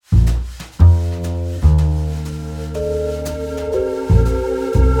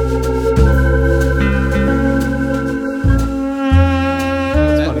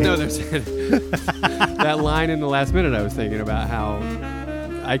That line in the last minute, I was thinking about how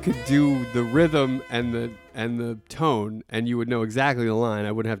I could do the rhythm and the tone, and you would know exactly the line.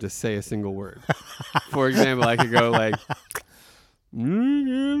 I wouldn't have to say a single word. For example, I could go like,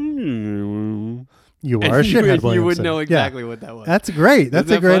 You are a shithead, Williamson. You would know exactly what that was. That's great.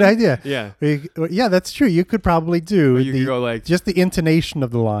 That's a great idea. Yeah. Yeah, that's true. You could probably do could go like, just the intonation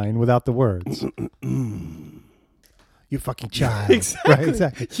of the line without the words. You fucking child. Exactly. Right,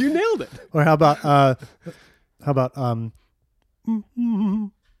 exactly. You nailed it. Or how about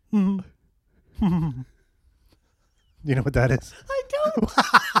you know what that is? I don't.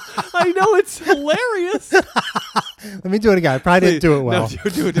 I know it's hilarious. Let me do it again. I probably didn't do it well. No,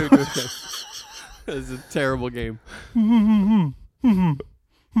 do it. This is a terrible game.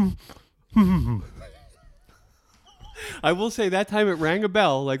 I will say that time it rang a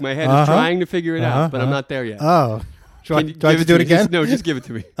bell. Like my head is trying to figure it out, but I'm not there yet. Oh. Do I have to do it again? Just give it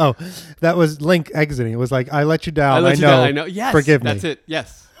to me. Oh, that was Link exiting. It was like, I let you down. I know. Yes. Forgive me. That's it.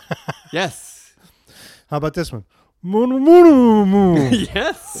 Yes. Yes. How about this one?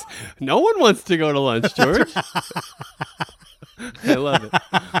 Yes. No one wants to go to lunch, George. I love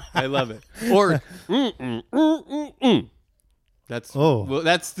it. Or That's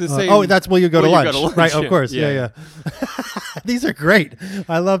that's the same. That's will you go to lunch? Right, of yeah. course. Yeah. These are great.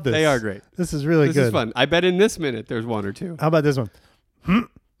 I love this. They are great. This is really good. This is fun. I bet in this minute there's one or two. How about this one?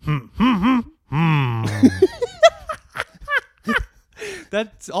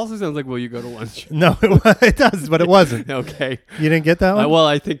 That also sounds like will you go to lunch? No, it does, but it wasn't. Okay. You didn't get that one? Well,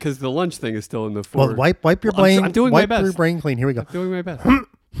 I think because the lunch thing is still in the forward. Well, wipe your brain. I'm doing wipe my best. your brain clean. Here we go. I'm doing my best.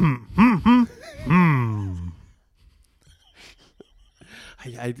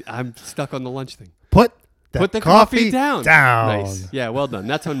 I'm stuck on the lunch thing. Put the coffee down. Nice. Yeah, well done.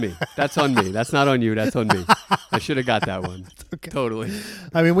 That's on me. That's not on you. That's on me. I should have got that one. Okay. Totally.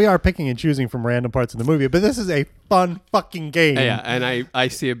 I mean, we are picking and choosing from random parts of the movie, but this is a fun fucking game. Yeah, and I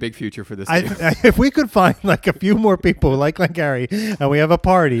see a big future for this game. If we could find like a few more people like Gary, and we have a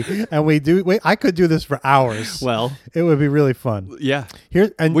party, and I could do this for hours. Well, it would be really fun. Yeah.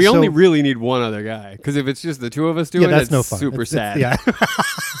 We only really need one other guy, because if it's just the two of us doing it, that's it's no fun. super sad. Yeah.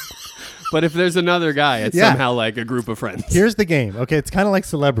 But if there's another guy, it's somehow like a group of friends. Here's the game. Okay, it's kind of like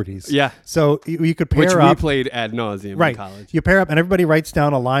celebrities. Yeah. So you could pair up. Which we played ad nauseum in college. You pair up, and everybody writes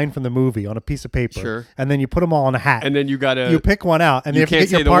down a line from the movie on a piece of paper. Sure. And then you put them all in a hat. And then you pick one out, and you you can't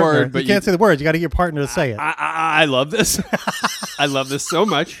say your partner, the word, but you can't say the words. You got to get your partner to say it. I love this. I love this so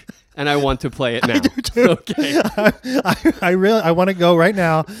much. And I want to play it now. I do too. Okay. I want to go right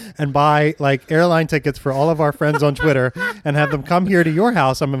now and buy like airline tickets for all of our friends on Twitter and have them come here to your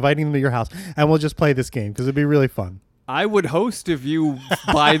house. I'm inviting them to your house, and we'll just play this game because it'd be really fun. I would host if you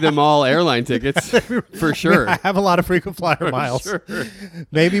buy them all airline tickets for sure. I have a lot of frequent flyer miles. Sure.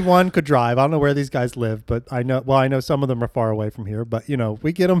 Maybe one could drive. I don't know where these guys live, but I know some of them are far away from here. But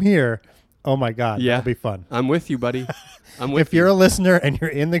we get them here. Oh my God, that'll be fun. I'm with you, buddy. If you're a listener and you're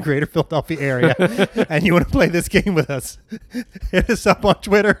in the greater Philadelphia area and you want to play this game with us, hit us up on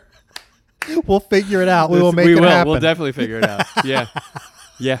Twitter. We'll figure it out. We will make it happen. We'll definitely figure it out. Yeah.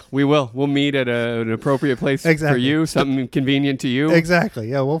 Yeah, we will. We'll meet at an appropriate place for you, something convenient to you. Exactly.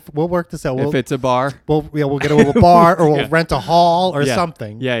 Yeah, we'll work this out. If it's a bar. We'll get a little bar or we'll rent a hall or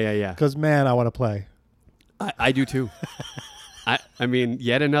something. Yeah. Because, man, I want to play. I do too. I mean,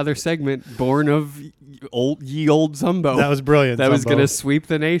 yet another segment born of ye old Zumbo. That was brilliant. That was going to sweep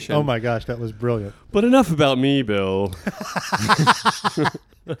the nation. Oh my gosh, that was brilliant. But enough about me, Bill.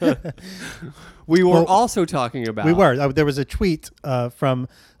 We were also talking about... We were. There was a tweet from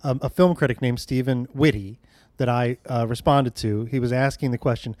a film critic named Stephen Whitty that I responded to. He was asking the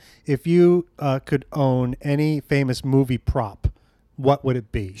question, if you could own any famous movie prop, what would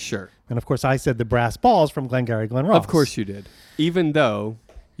it be? Sure. And of course, I said the brass balls from Glengarry Glen Ross. Of course you did. Even though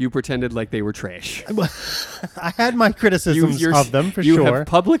you pretended like they were trash. I had my criticisms of them, for sure. You have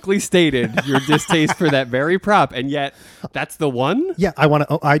publicly stated your distaste for that very prop, and yet that's the one? Yeah,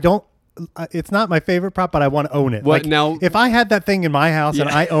 I don't... it's not my favorite prop, but I want to own it. What now? If I had that thing in my house and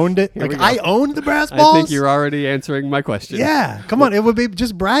I owned it, I owned the brass balls. I think you're already answering my question. Yeah, come on, it would be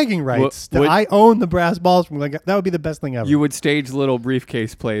just bragging rights. I own the brass balls from that would be the best thing ever. You would stage little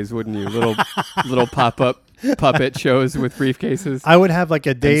briefcase plays, wouldn't you? Little pop-up puppet shows with briefcases. I would have like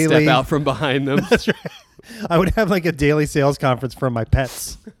a daily and step out from behind them. That's right. I would have like a daily sales conference for my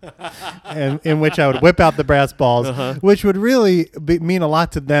pets, and in which I would whip out the brass balls, which would really mean a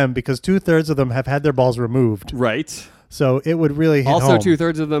lot to them because 2/3 of them have had their balls removed. Right. So it would really hit Also, home.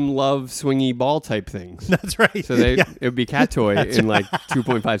 2/3 of them love swingy ball type things. That's right. So it would be cat toy in like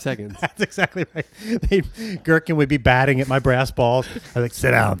 2.5 seconds. That's exactly right. Gherkin would be batting at my brass balls. I'd like,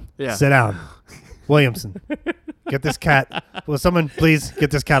 sit down. Yeah. Sit down. Williamson, get this cat. Will someone please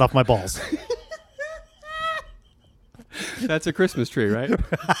get this cat off my balls? That's a Christmas tree, right?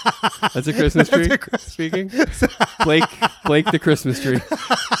 That's a Christmas tree. Speaking. Blake the Christmas tree.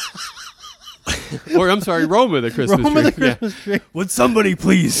 Or I'm sorry, Roma the Christmas Roma tree. the Christmas tree. Would somebody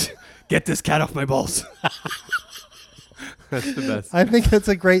please get this cat off my balls? That's the best. I think it's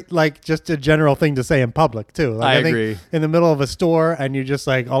a great, like, just a general thing to say in public too. Like, I think agree. In the middle of a store, and you just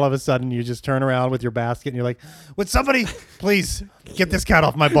like all of a sudden you just turn around with your basket, and you're like, "Would somebody please get this cat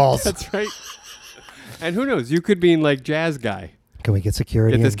off my balls?" That's right. And who knows? You could be in like jazz guy. Can we get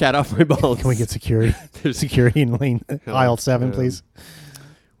security? Get this cat off my balls. Can we get security? Security in lane aisle 7, please.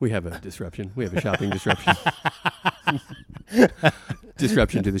 We have a disruption. We have a shopping disruption.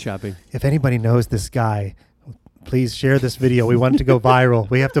 Disruption to the shopping. If anybody knows this guy, please share this video. We want it to go viral.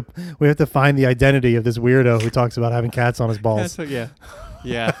 We have to find the identity of this weirdo who talks about having cats on his balls.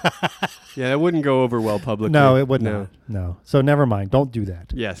 Yeah. That wouldn't go over well publicly. No, it would not. No. So never mind. Don't do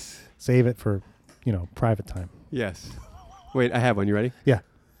that. Yes. Save it for, private time. Yes. Wait, I have one. You ready? Yeah.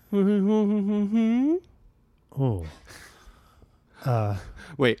 Oh.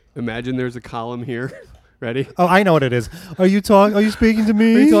 Wait, imagine there's a column here. Ready? Oh, I know what it is. Are you speaking to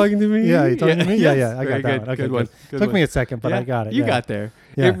me? Are you talking to me? Yeah, you talking to me? Yes. Yeah. I got Very that one. Okay, good one. Took me a second, but I got it. You yeah. got there.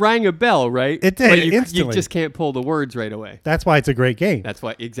 Yeah. It rang a bell, right? It did, But you instantly. just can't pull the words right away. That's why it's a great game. That's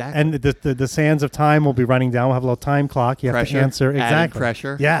why, exactly. And the sands of time will be running down. We'll have a little time clock. You have to answer. Added Exactly.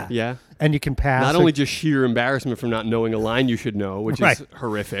 pressure. Yeah. Yeah. And you can pass. Not only just sheer embarrassment from not knowing a line you should know, which Right. is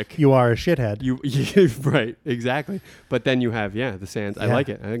horrific. you are a shithead. You right, exactly. But then you have the sands. I Yeah. like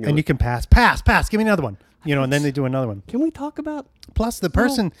it. I think and you can pass. Give me another one. And then they do another one. can we talk about? Plus, the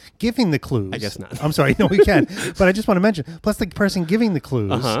person giving the clues. I guess not. I'm sorry. No, we can. But I just want to mention. Plus, the person giving the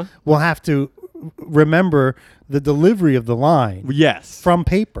clues will have to remember the delivery of the line Yes. from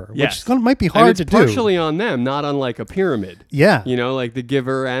paper, Yes. which might be And hard it's to do. partially on them, not on like a pyramid. Yeah. Like the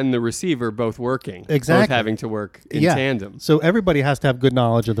giver and the receiver both working. Exactly. Both having to work in Yeah. tandem. So everybody has to have good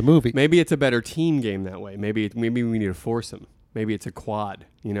knowledge of the movie. Maybe it's a better team game that way. Maybe we need to force them. Maybe it's a quad,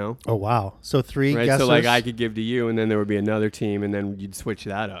 Oh, wow. So 3 Right? guessers. So like I could give to you and then there would be another team and then you'd switch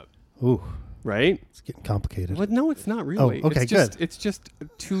that up. Ooh, Right? it's getting complicated. Well, no, it's not really. Oh, okay, good. It's just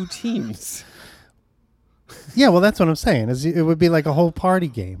 2 teams. Yeah, well, that's what I'm saying. It would be like a whole party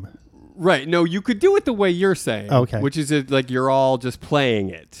game. Right. No, you could do it the way you're saying. Okay. Which is like you're all just playing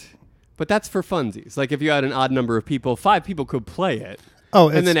it. But that's for funsies. Like if you had an odd number of people, 5 people could play it. Oh,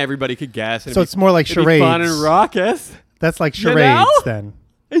 and then everybody could guess. And so it's more like it'd be fun charades. and raucous. That's like You know? charades then.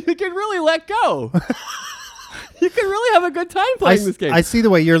 You could really let go. You could really have a good time playing this game. I see the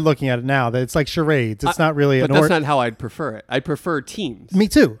way you're looking at it now, that it's like charades. It's not really But an that's not how I'd prefer it. I'd prefer teams. Me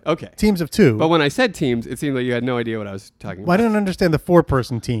too. Okay. Teams of 2. But when I said teams, it seemed like you had no idea what I was talking Well, I about. didn't understand the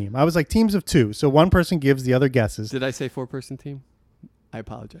 4-person team. I was like teams of 2. So one person gives the other guesses. Did I say 4-person team? I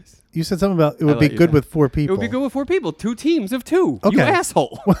apologize. You said something about it would be let you good down. with 4 It people. would be good with 4 people. 2 teams of 2. You Okay.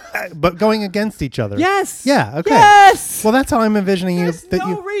 asshole. But going against each other. Yes. Yeah, okay. Yes. Well, that's how I'm envisioning There's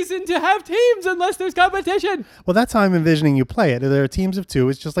no reason to have teams unless there's competition. Well, that's how I'm envisioning you play it. There are teams of 2.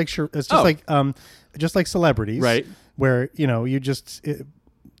 It's just like just like celebrities, Right. Where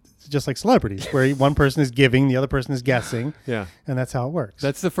it's just like celebrities, where one person is giving, the other person is guessing, Yeah. and that's how it works.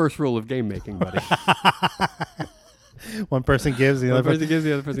 That's the first rule of game making, buddy. One person gives, the One other person gives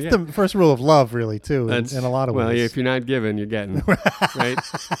the other person. It's the first rule of love, really, too, in a lot of well, ways. yeah, if you're not giving, you're getting. Right?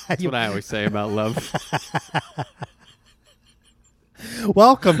 That's what I always say about love.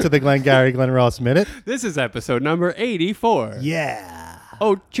 Welcome to the Glenn Ross Minute. This is episode number 84. Yeah.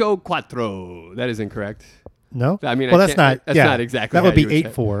 Ocho cuatro. That is incorrect. No? I mean, well, I that's can't- not. That's yeah. not exactly. That would how be you say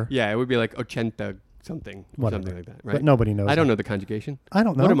it. 8-4. Yeah, it would be like ochenta something, Whatever. something like that, right? But nobody knows. I don't that. know the conjugation. I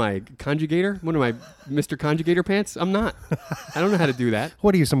don't know. What am I, conjugator? What am I, Mr. Conjugator Pants? I'm not. I don't know how to do that.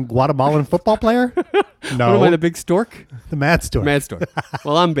 What are you, some Guatemalan football player? No. What am I, the big stork? The mad stork. Mad stork.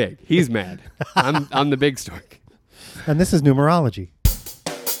 Well, I'm big. He's mad. I'm the big stork. And this is numerology.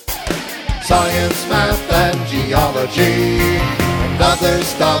 Science, math, and geology, and other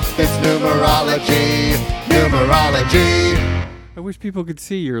stuff, it's numerology. Numerology. I wish people could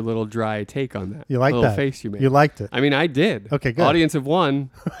see your little dry take on that. You like little that? face you made. You liked it. I mean, I did. Okay, good. Audience of one.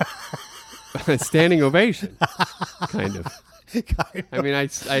 Standing ovation. Kind of. I mean,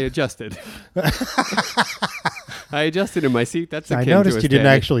 I adjusted. I adjusted in my seat. That's I akin to noticed a you didn't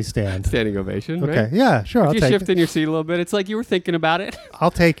actually stand. standing ovation. Okay, Right? yeah, sure. I'll You take shift it. in your seat a little bit. It's like you were thinking about it.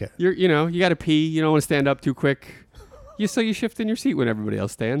 I'll take it. You got to pee. You don't want to stand up too quick. You shift in your seat when everybody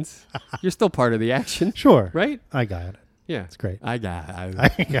else stands. You're still part of the action. Sure. Right? I got it. Yeah. It's great. I got it. I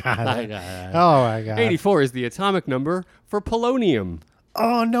got it. I got it. Oh, my God. 84 is the atomic number for polonium.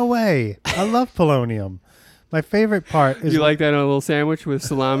 Oh, no way. I love polonium. My favorite part is... You like that on a little sandwich with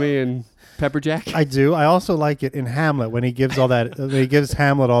salami and pepper jack? I do. I also like it in Hamlet when he gives all that. When he gives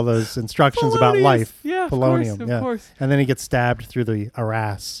Hamlet all those instructions about Polonius. life. Yeah, of polonium. course, of course. And then he gets stabbed through the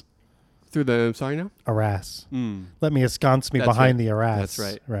arras. Through the, sorry now? Arras. Mm. Let me ensconce me That's behind right. the arras. That's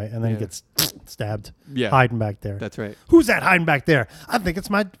right. Right. And then Yeah. he gets stabbed. Yeah. Hiding back there. That's right. Who's that hiding back there? I think it's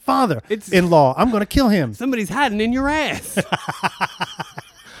my father. It's- in law. I'm going to kill him. Somebody's hiding in your ass.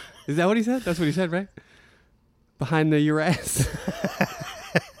 Is that what he said? That's what he said, right? Behind your ass.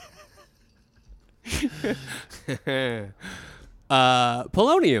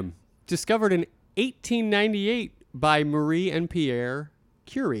 Polonium, discovered in 1898 by Marie and Pierre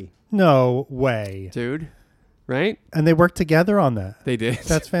Curie. No way. Dude, right? And they worked together on that. They did.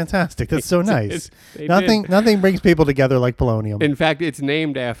 That's fantastic. That's so nice. They Nothing brings people together like polonium. In fact, it's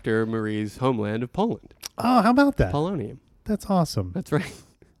named after Marie's homeland of Poland. Oh, how about that? Polonium. That's awesome. That's right.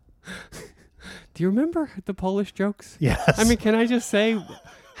 Do you remember the Polish jokes? Yes. I mean, can I just say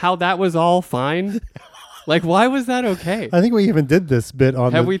how that was all fine? Like, why was that okay? I think we even did this bit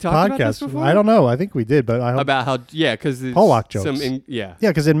on Have the we talked podcast. about this before? I don't know. I think we did, but I hope. About how, yeah, because Polak jokes. Yeah, Yeah,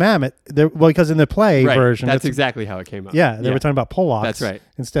 because in Mammoth, because in the play right. version, That's exactly how it came up. yeah, they were talking about Polacks. That's right.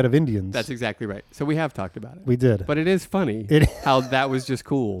 Instead of Indians. That's exactly right. So we have talked about it. We did. But it is funny It- how that was just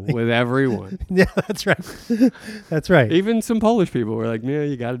cool with everyone. Yeah, that's right. That's right. Even some Polish people were like, yeah,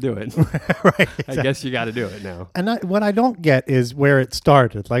 you got to do it. Right. I guess you got to do it now. And what I don't get is where it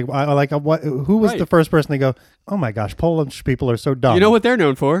started. Who was Right. the first person to go, oh my gosh, Polish people are so dumb. You know what they're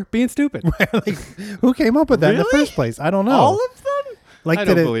known for? Being stupid. Like, who came up with that in the Really? first place? I don't know. All of them? Like, I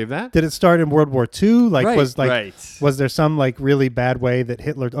did don't it- believe that. Did it start in World War II? Like, Right, right. was there some like really bad way that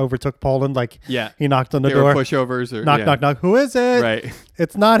Hitler overtook Poland? Like, Yeah. he knocked on the They door. were pushovers. Or, Knock, yeah. knock, knock. Who is it? Right.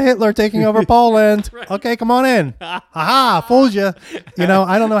 It's not Hitler taking over Poland. Okay, come on in. Aha, fooled you. You know,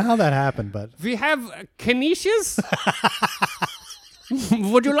 I don't know how that happened, but We have canisius.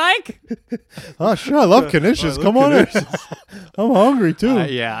 Would you like? oh, sure, I love Canisius. Come on in. I'm hungry too.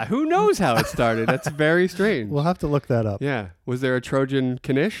 Yeah. Who knows how it started? That's very strange. We'll have to look that up. Yeah. Was there a Trojan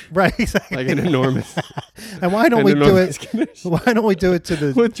Kanish? Right, exactly. Like an enormous. And why don't an we do enormous it? Kanish Why don't we do it to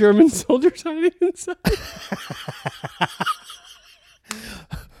the? with German soldiers hiding inside?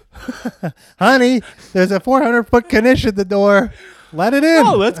 Honey, there's a 400-foot Kanish at the door. Let it in.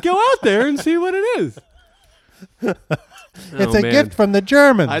 Oh, let's go out there and see what it is. It's a gift from the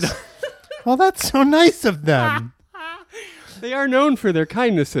Germans. I don't- Well, that's so nice of them. They are known for their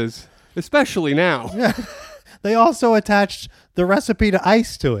kindnesses, especially now. They also attached the recipe to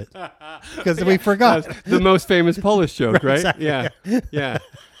ice to it because we forgot. That's the most famous Polish joke, right? exactly. Yeah. Yeah.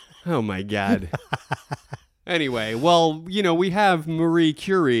 Oh, my God. Anyway, well, we have Marie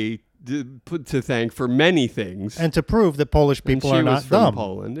Curie to thank for many things. And to prove that Polish And people she are was not from dumb.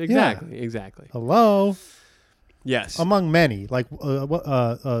 Poland. Exactly. Exactly. Hello. Yes. Among many, like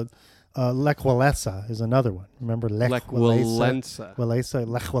Lech Walesa is another one. Remember Lech Walesa. Walesa,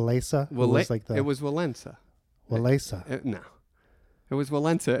 Lech Walesa. It was like the It was Walensa. Walesa. No. It was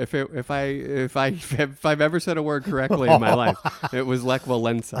Walensa. If I've ever said a word correctly in my life, it was Lech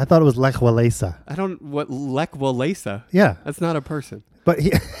Walensa. I thought it was Lech Walesa. Lech Walesa? Yeah, That's not a person. but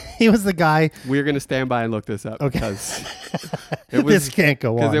he was the guy. We're going to stand by and look this up Okay. because it was This can't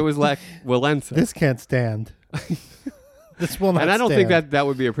go because on. it was Lech Walensa. This can't stand. This will not. And I don't think stand. that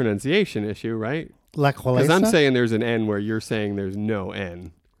would be a pronunciation issue, right? Lech Walesa. Because I'm saying there's an N where you're saying there's no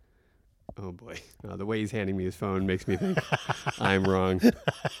N. Oh boy. The way he's handing me his phone makes me think I'm wrong.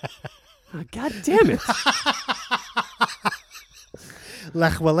 Oh, God damn it.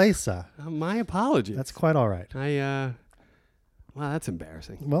 Lech Walesa. My apologies. That's quite all right. Wow, that's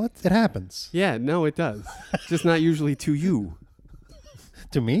embarrassing. Well, it happens Yeah, no, it does. Just not usually to you.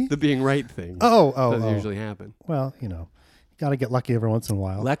 to me. The being right thing Oh, doesn't usually happen. Well, got to get lucky every once in a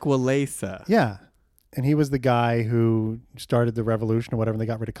while. Lech Walesa. Yeah. And he was the guy who started the revolution or whatever, and they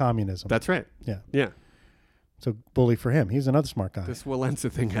got rid of communism. That's right. Yeah. Yeah. So bully for him. He's another smart guy. This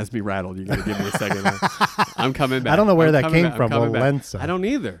Walensa thing has me rattled. You got to give me a second. I'm coming back. I don't know where I'm that coming came back. from, I'm coming back. Walensa. I don't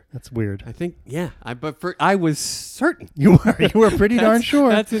either. That's weird. I think, yeah. I was certain. You were pretty darn sure.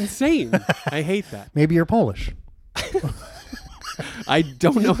 That's insane. I hate that. Maybe you're Polish. I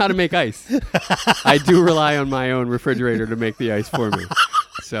don't know how to make ice. I do rely on my own refrigerator to make the ice for me.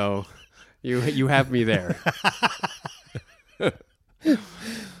 So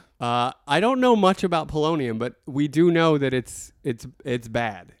I I don't know much about polonium, but we do know that it's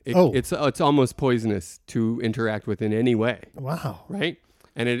bad. It's almost poisonous to interact with in any way. Wow. Right?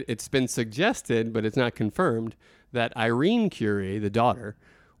 And it's been suggested, but it's not confirmed, that Irene Curie, the daughter,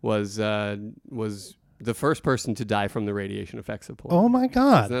 was the first person to die from the radiation effects of polonium. Oh my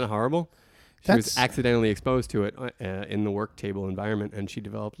God. Isn't that horrible? She was accidentally exposed to it in the work table environment, and she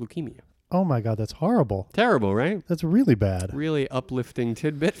developed leukemia. Oh my God, that's horrible. Terrible, right? That's really bad. Really uplifting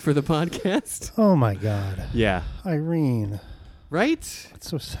tidbit for the podcast. Oh my God. Yeah. Irene. Right? It's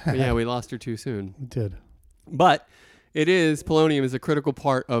so sad. Yeah, we lost her too soon. We did. But polonium is a critical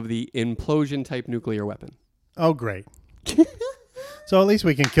part of the implosion type nuclear weapon. Oh, great. So at least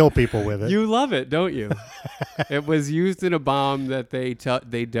we can kill people with it. You love it, don't you? It was used in a bomb that they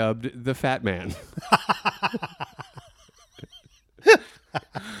dubbed the Fat Man.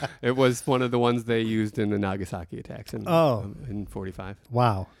 It was one of the ones they used in the Nagasaki attacks in 1945.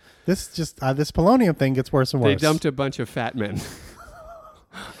 Wow. This polonium thing gets worse and worse. They dumped a bunch of fat men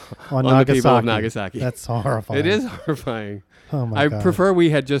on the people of Nagasaki. That's horrifying. It is horrifying. Oh my God. I prefer we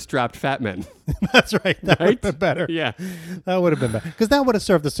had just dropped fat men. That's right. That would have been better. Yeah. That would have been better. Because that would have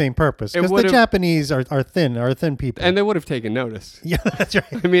served the same purpose. Because the Japanese are thin people. And they would have taken notice. Yeah, that's right.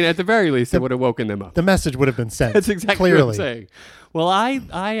 I mean, at the very least, it would have woken them up. The message would have been sent. That's exactly clearly. what I'm saying. Well, I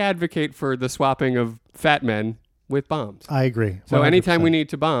advocate for the swapping of fat men with bombs. I agree. 100%. So anytime we need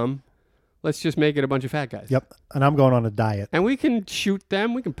to bomb, let's just make it a bunch of fat guys. Yep. And I'm going on a diet. And we can shoot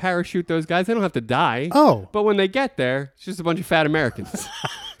them. We can parachute those guys. They don't have to die. Oh. But when they get there, it's just a bunch of fat Americans.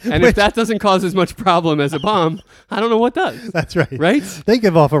 And if that doesn't cause as much problem as a bomb, I don't know what does. That's right. Right? They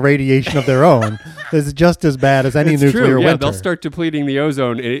give off a radiation of their own. It's just as bad as any nuclear true. Yeah, winter. they'll start depleting the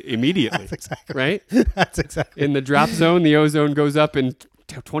ozone immediately. That's exactly right. That's exactly. In the drop zone, the ozone goes up in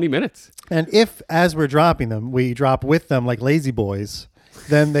 20 minutes. And if, as we're dropping them, we drop with them like lazy boys,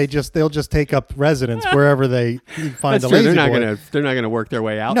 then they'll just take up residence wherever they find That's a true. lazy They're boy. not gonna work their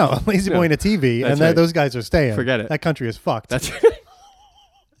way out. No, a lazy boy and a TV, That's and right. those guys are staying. Forget it. That country is fucked. That's right.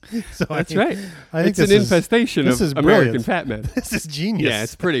 So That's right. I think it's an infestation of American brilliant. fat men. This is genius. Yeah,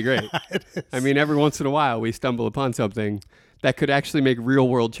 it's pretty great. I mean, every once in a while we stumble upon something that could actually make real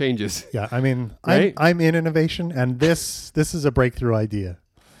world changes. Yeah, I mean, Right? I'm in innovation, and this is a breakthrough idea.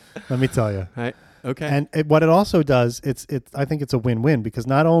 Let me tell you. Okay. And what it also does, I think it's a win-win, because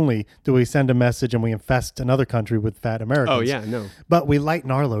not only do we send a message and we infest another country with fat Americans. Oh yeah, no. But we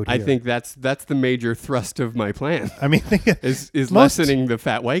lighten our load here. I think that's the major thrust of my plan. I mean, is lessening the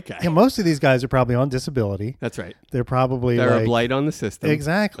fat white guy. Yeah, most of these guys are probably on disability. That's right. They're probably They're like, a blight on the system.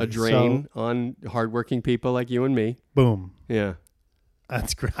 Exactly. A drain on hardworking people like you and me. Boom. Yeah.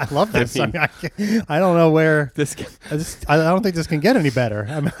 That's great. I love this. I mean, I don't know where this. I don't think this can get any better.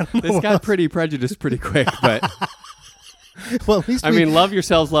 This got pretty prejudiced pretty quick, but well, at least I mean, love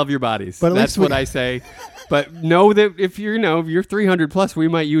yourselves, love your bodies. But that's what I say. But know that if you're 300 plus, we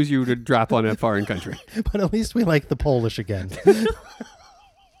might use you to drop on a foreign country. But at least we like the Polish again.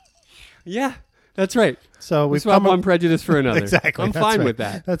 Yeah, that's right. So we swap one prejudice for another. Exactly. I'm that's fine right. with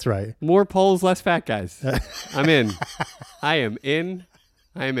that. That's right. More Poles, less fat guys. I'm in. I am in.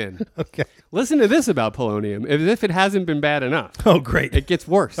 I'm in. Okay. Listen to this about polonium. As if it hasn't been bad enough. Oh, great. It gets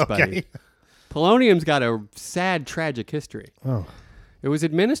worse, Okay. buddy. Polonium's got a sad, tragic history. Oh. It was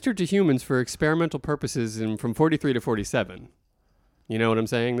administered to humans for experimental purposes from 43 to 47. You know what I'm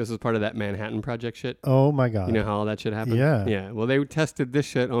saying? This was part of that Manhattan Project shit. Oh, my God. You know how all that shit happened? Yeah. Yeah. Well, they tested this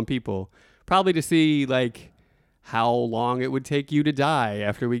shit on people, probably to see, like, how long it would take you to die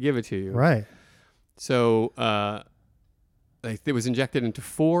after we give it to you. Right. So, it was injected into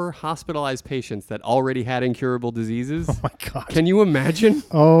 4 hospitalized patients that already had incurable diseases. Oh, my God. Can you imagine?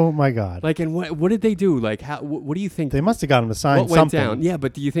 Oh, my God. Like, and what did they do? Like, how? What do you think? They must have got him to sign what went something. down? Yeah,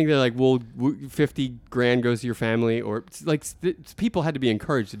 but do you think they're like, well, 50 grand goes to your family? Or, like, people had to be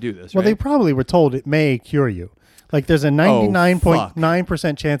encouraged to do this, Well, right? they probably were told it may cure you. Like, there's a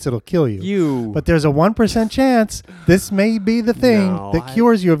 99.9% chance it'll kill you. But there's a 1% chance this may be the thing that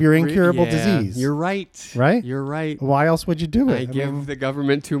cures you of your incurable disease. You're right. Right? You're right. Why else would you do it? I give the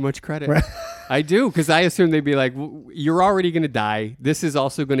government too much credit. Right. I do, because I assume they'd be like, you're already going to die. This is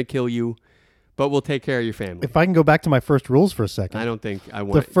also going to kill you, but we'll take care of your family. If I can go back to my first rules for a second. I don't think I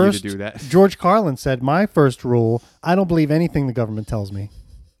want you to do that. George Carlin said, my first rule, I don't believe anything the government tells me.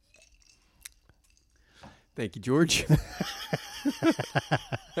 Thank you, George.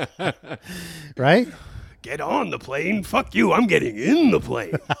 Right? Get on the plane. Fuck you. I'm getting in the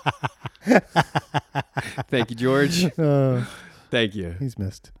plane. Thank you, George. Thank you. He's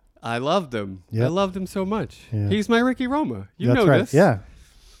missed. I loved him. Yep. I loved him so much. Yeah. He's my Ricky Roma. You That's know right. this. Yeah.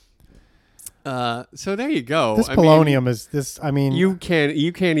 So there you go. This I mean, polonium is this. I mean, you can't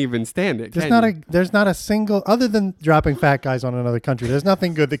even stand it. there's not a single other than dropping fat guys on another country. There's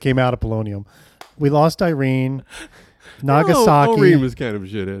nothing good that came out of polonium. We lost Irene, Nagasaki. Irene was kind of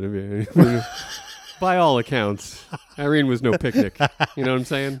shit. I mean, by all accounts, Irene was no picnic. You know what I'm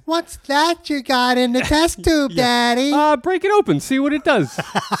saying? What's that you got in the test tube, Daddy? Break it open. See what it does.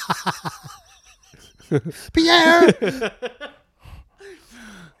 Pierre.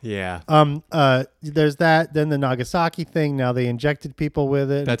 Yeah. There's that. Then the Nagasaki thing. Now they injected people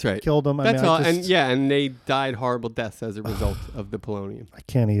with it. That's right. Killed them. That's all. And they died horrible deaths as a result of the polonium. I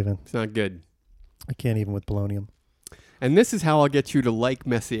can't even. It's not good. I can't even with polonium. And this is how I'll get you to like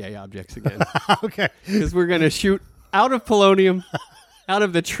Messier objects again. Okay. Because we're going to shoot out of polonium, out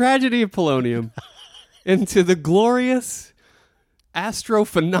of the tragedy of polonium, into the glorious,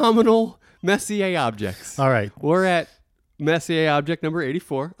 astro-phenomenal Messier objects. All right. We're at Messier object number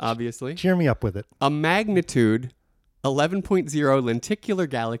 84, obviously. Cheer me up with it. A magnitude 11.0 lenticular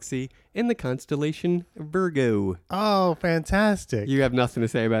galaxy in the constellation Virgo. Oh, fantastic. You have nothing to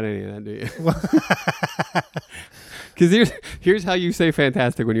say about any of that, do you? Because here's how you say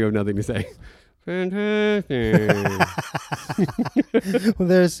fantastic when you have nothing to say. Fantastic. Well,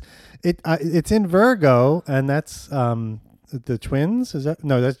 there's it. It's in Virgo, and that's the twins. Is that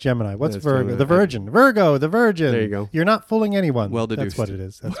no? That's Gemini. What's That's Virgo? Gemini. The Virgin. Virgo, the Virgin. There you go. You're not fooling anyone. Well deduced. That's what it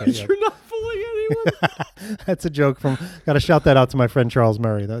is. That's right, yeah. You're not fooling anyone. That's a joke from. Got to shout that out to my friend Charles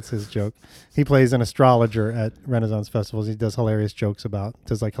Murray. That's his joke. He plays an astrologer at Renaissance festivals. He does hilarious jokes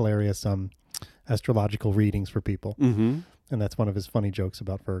does like hilarious astrological readings for people. Mm-hmm. And that's one of his funny jokes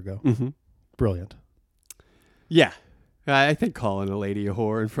about Virgo. Mm-hmm. Brilliant. Yeah. I think calling a lady a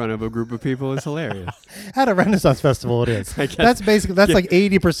whore in front of a group of people is hilarious. At a Renaissance festival, it is. I guess. That's basically like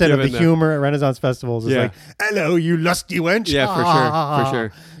 80% of the given humor at Renaissance festivals is like, "Hello, you lusty wench." Yeah, for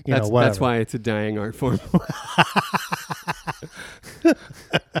sure. You know, That's whatever. why it's a dying art form.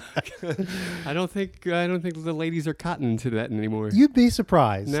 I don't think the ladies are cotton to that anymore. You'd be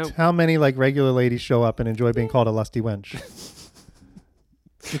surprised No. how many like regular ladies show up and enjoy being called a lusty wench.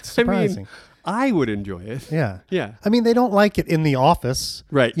 It's surprising. I would enjoy it. Yeah. Yeah. I mean, they don't like it in the office,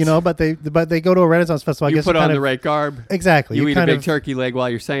 Right. you know, but they go to a Renaissance festival. I You guess put on kind the of, right garb. exactly. You eat a kind big of, turkey leg while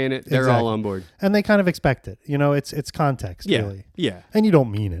you're saying it. They're all Exactly. on board. and they kind of expect it. You know, it's context, Yeah. really. Yeah. And you don't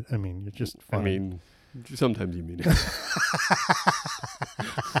mean it. I mean, you're just fine. I mean, sometimes you mean it.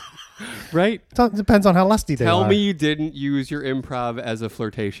 Right? It depends on how lusty they are. Tell me you didn't use your improv as a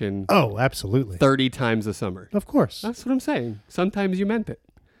flirtation Oh, absolutely. 30 times a summer. Of course. That's what I'm saying. Sometimes you meant it.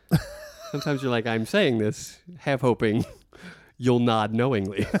 Sometimes you're like, I'm saying this, half hoping you'll nod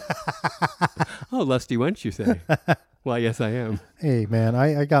knowingly. Oh, lusty wench, you say. Why, yes, I am. Hey, man,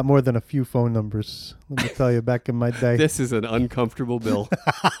 I got more than a few phone numbers. Let me tell you, back in my day. This is an uncomfortable bill.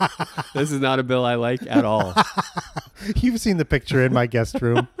 This is not a bill I like at all. You've seen the picture in my guest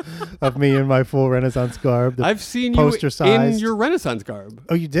room of me in my full Renaissance garb. The I've seen you poster-sized. in your Renaissance garb.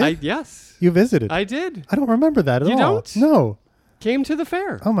 Oh, you did? Yes. You visited? I did. I don't remember that at You all. don't? No. Came to the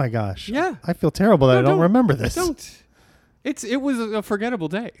fair. Oh, my gosh. Yeah. I feel terrible that No, I don't remember this. Don't. It was a forgettable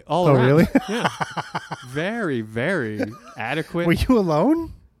day all Oh, around. really? Yeah. Very, very adequate. Were you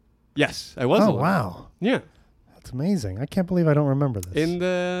alone? Yes, I was Oh, alone. wow. Yeah. That's amazing. I can't believe I don't remember this. In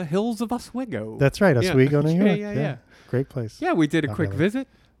the hills of Oswego. That's right. Oswego, New York. Yeah. Great place. Yeah, we did a Not quick really. visit.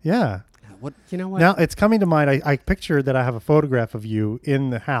 Yeah. What you know what? Now, it's coming to mind. I pictured that I have a photograph of you in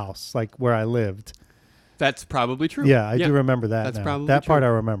the house, like where I lived. That's probably true. Yeah, I do remember that. That's now. probably that part true.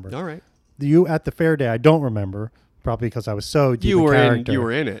 I remember. All right. You at the fair day, I don't remember, probably because I was so deep You in were character. you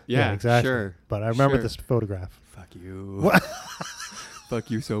were in it. Yeah, exactly. Sure. But I remember Sure. this photograph. Fuck you.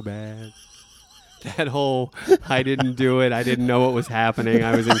 Fuck you so bad. That whole I didn't do it. I didn't know what was happening.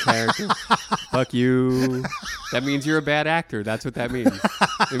 I was in character. Fuck you. That means you're a bad actor. That's what that means.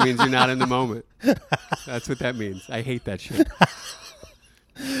 It means you're not in the moment. That's what that means. I hate that shit.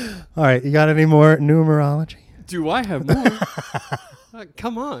 All right, you got any more numerology? Do I have more?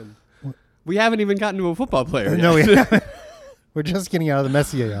 Come on. We haven't even gotten to a football player yet. No, we haven't. We're just getting out of the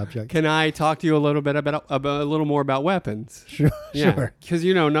Messier object. Can I talk to you a little bit about a little more about weapons? Sure. Yeah, Sure. because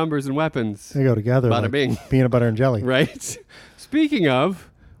you know numbers and weapons, They go together. Bada like bing. Peanut butter and jelly. right? Speaking of,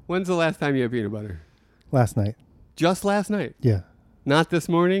 when's the last time you had peanut butter? Last night. Just last night, Yeah. not this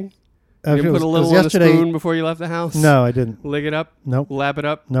morning. It You didn't was- put a it little was on a yesterday. spoon before you left the house. No, I didn't. Lick it up. Nope. Lap it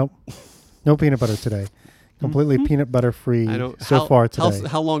up. Nope. No peanut butter today. Completely peanut butter free I don't. so far today.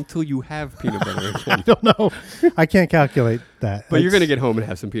 How long till you have peanut butter I again? don't know. I can't calculate that. But you're It's- gonna get home and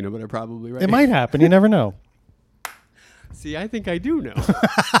have some peanut butter, probably, right? It might happen. You never know. See, I think I do know.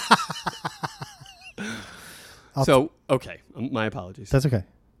 I'll So, okay, my apologies. That's okay.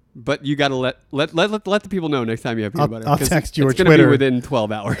 But you got to let the people know next time you have peanut butter. I'll 'cause text you or it's gonna be Twitter. within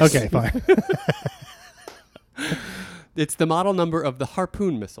 12 hours. Okay, fine. It's the model number of the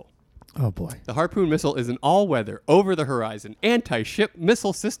Harpoon missile. Oh, boy. The Harpoon missile is an all-weather, over-the-horizon, anti-ship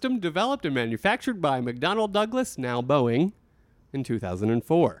missile system developed and manufactured by McDonnell Douglas, now Boeing, in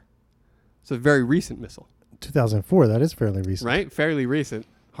 2004. It's a very recent missile. 2004, that is fairly recent. Right? Fairly recent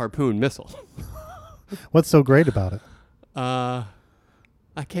Harpoon missile. What's so great about it? I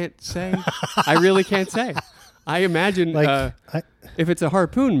can't say. I really can't say. I imagine if it's a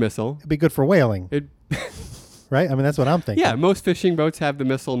Harpoon missile, It'd be good for whaling, right? I mean, that's what I'm thinking. yeah, most fishing boats have the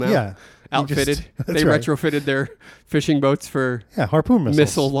missile now. Yeah. Outfitted. That's They right. retrofitted their fishing boats for Yeah, harpoon missiles.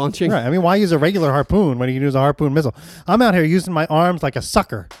 missile launching. Right. I mean, why use a regular harpoon when you can use a harpoon missile? I'm out here using my arms like a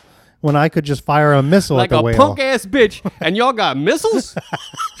sucker when I could just fire a missile Like at the a whale. punk ass bitch, and y'all got missiles?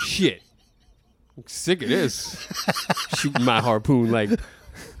 Shit. I'm sick of this. Shooting my harpoon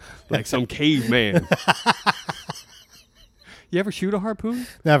like some caveman. You ever shoot a harpoon?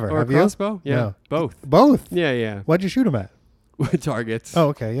 Never. Or Have a you? crossbow? Yeah. No. Both. Both? Yeah, yeah. What'd you shoot them at? With targets. Oh,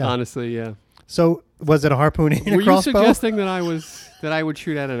 okay, yeah. Honestly, yeah. So was it a harpoon and Were a you crossbow? suggesting that I would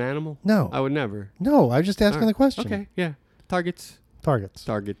shoot at an animal? No. I would never. No, I was just asking All the right. question. Okay, yeah. Targets.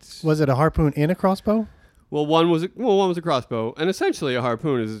 Targets. Was it a harpoon in a crossbow? Well, one was a crossbow, and essentially a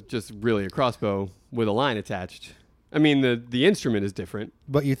harpoon is just really a crossbow with a line attached. I mean, the instrument is different.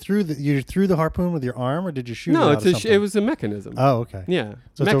 But you threw the harpoon with your arm, or did you shoot No, it out of something? it was a mechanism. Oh, okay. Yeah.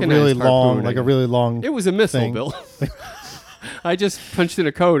 So it's a Mechanized really long, harpoon, like I a guess. really long. It was a missile, thing. Bill. I just punched in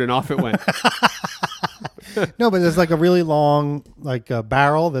a code and off it went. No, but there's like a really long, like a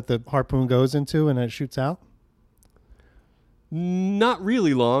barrel that the harpoon goes into, and it shoots out. Not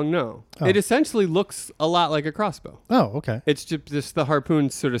really long, no. Oh. It essentially looks a lot like a crossbow. Oh, okay. It's just the harpoon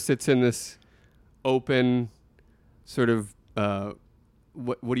sort of sits in this open sort of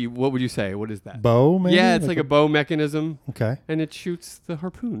what would you say? What is that? Bow, maybe. Yeah, it's like a bow mechanism, Okay. and it shoots the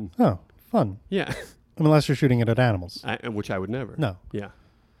harpoon. Oh, fun. Yeah, Unless you're shooting it at animals. which I would never. No. Yeah.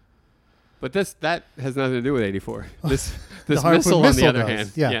 But that has nothing to do with 84. This harpoon missile, on the missile other does.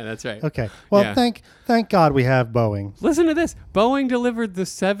 hand. Yeah. That's right. Okay. Well, Yeah. thank God we have Boeing. Listen to this. Boeing delivered the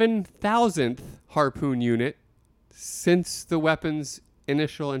 7,000th harpoon unit since the weapon's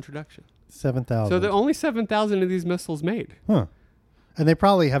initial introduction. 7,000. So there are only 7,000 of these missiles made. Huh. And they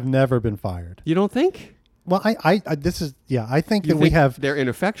probably have never been fired. You don't think? Well, I think You that we think have. they're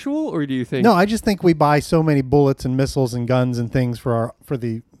ineffectual, or do you think? No, I just think we buy so many bullets and missiles and guns and things for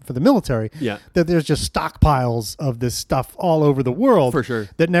the military Yeah. that there's just stockpiles of this stuff all over the world For sure.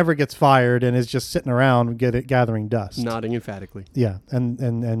 that never gets fired and is just sitting around gathering dust. Nodding emphatically. Yeah, and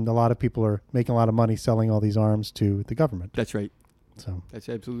a lot of people are making a lot of money selling all these arms to the government. That's right. So That's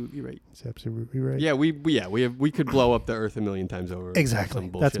absolutely right. it's absolutely right. Yeah, we could blow up the Earth a million times over. Exactly. Some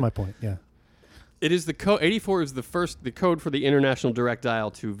That's bullshit. my point. Yeah. It is the code. 84 is the code for the international direct dial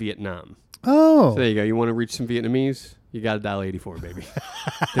to Vietnam. Oh. So there you go. You want to reach some Vietnamese? You got to dial 84, baby.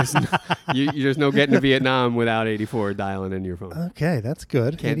 There's no getting to Vietnam without 84 dialing into your phone. Okay, that's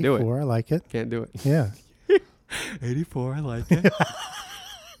good. Can't do it. 84, I like it. Can't do it. Yeah. 84, I like it.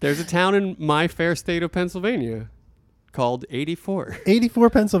 There's a town in my fair state of Pennsylvania called 84. 84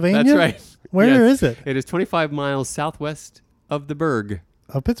 Pennsylvania? That's right. Where Yes. is it? It is 25 miles southwest of the Burg.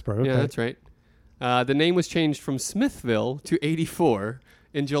 Oh, Pittsburgh. Okay. Yeah, that's right. The name was changed from Smithville to 84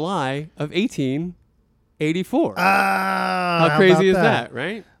 in July of 1884. Ah, How crazy about is that,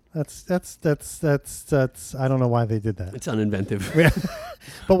 right? That's I don't know why they did that. It's uninventive.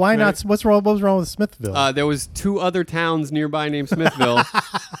 But why Right. not? What was wrong with Smithville? There was 2 other towns nearby named Smithville,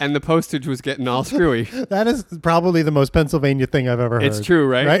 and the postage was getting all screwy. That is probably the most Pennsylvania thing I've ever heard. It's true,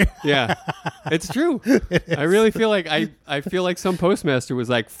 right? Right? Yeah, it's true. I really feel like I feel like some postmaster was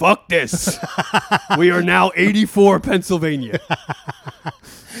like, "Fuck this, we are now 84 Pennsylvania."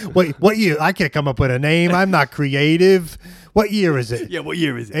 Wait, what year? I can't come up with a name. I'm not creative. What year is it? Yeah, what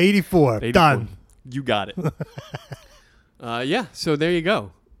year is it? 84. 84. Done. You got it. Yeah, so there you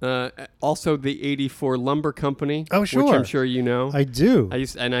go. Also, the 84 Lumber Company. Oh, Which sure. I'm sure you know. I do.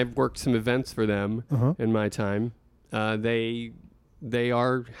 I've worked some events for them in my time. They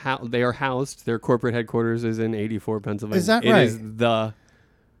are housed. Their corporate headquarters is in 84, Pennsylvania. Is that It right? is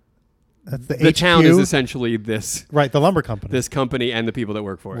That's the the HQ? town is essentially this Right, the lumber company. company and the people that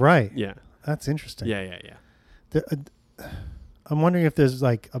work for it. Right. Yeah. That's interesting. Yeah. I'm wondering if there's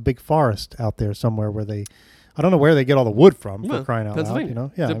like a big forest out there somewhere where I don't know where they get all the wood from, for Well, crying out loud. Pennsylvania. You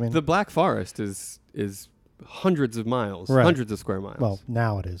know? Yeah, The, I mean, the Black Forest is hundreds of miles, Right. hundreds of square miles. well,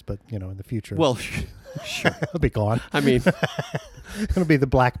 now it is, but in the future, well, sure. it'll be gone. I mean, It'll be the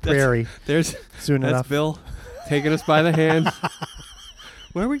Black Prairie there's soon that's enough. Bill taking us by the hand.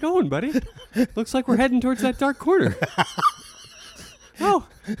 Where are we going, buddy? Looks like we're heading towards that dark corner. Oh,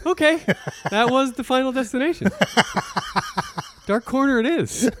 okay. That was the final destination. Dark corner it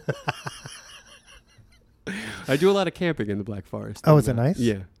is. I do a lot of camping in the Black Forest. Oh, is it nice?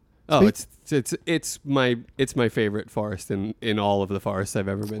 Yeah. Oh, it's my favorite forest in all of the forests I've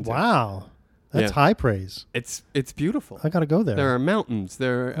ever been to. Wow. That's high praise. It's beautiful. I got to go there. There are mountains.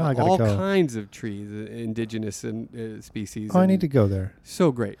 There are I gotta all go. kinds of trees, indigenous and species. Oh, I need to go there.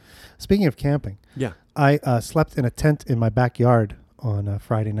 So great. Speaking of camping, Yeah. I slept in a tent in my backyard on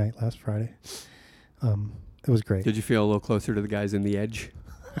Friday night, last Friday. It was great. Did you feel a little closer to the guys in the edge?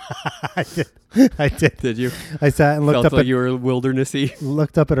 I did. I did. Did you? I sat and Felt like you were wildernessy.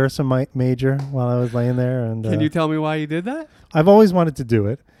 looked up at Ursa Major while I was laying there. And Can you tell me why you did that? I've always wanted to do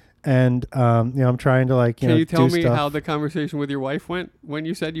it. And, I'm trying to Can you tell do me stuff. how the conversation with your wife went when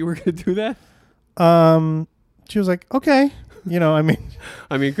you said you were going to do that? She was like, okay. I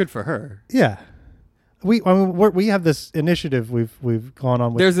mean, good for her. yeah. We have this initiative we've gone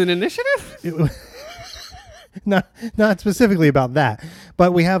on with. There's an initiative? Not specifically about that,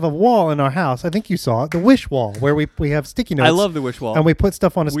 but we have a wall in our house. I think you saw it, the wish wall, where we have sticky notes. I love the wish wall. And we put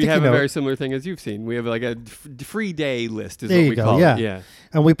stuff on a sticky We have note. a very similar thing as you've seen. We have like a free day list is There what you we go, call yeah. it. Yeah.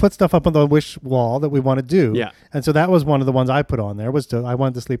 And we put stuff up on the wish wall that we want to do. Yeah. And so that was one of the ones I put on there I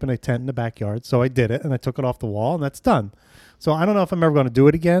wanted to sleep in a tent in the backyard. So I did it and I took it off the wall and that's done. So I don't know if I'm ever going to do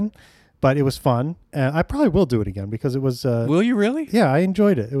it again, but it was fun. I probably will do it again because it was. Will you really? Yeah, I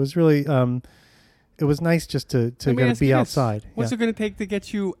enjoyed it. It was really. It was nice just to be outside. What's it going to take to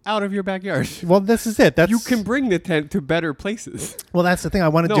get you out of your backyard? Well, this is it. You can bring the tent to better places. Well, that's the thing I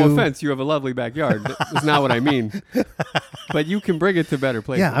want to do. No offense, you have a lovely backyard. That's not what I mean. But you can bring it to better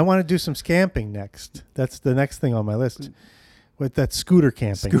places. Yeah, I want to do some scamping next. That's the next thing on my list. With that scooter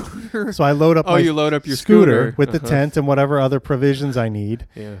camping. Scooter? So I load up you load up your scooter. with the tent and whatever other provisions I need.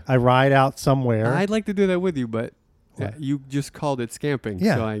 Yeah. I ride out somewhere. I'd like to do that with you, but What? you just called it scamping.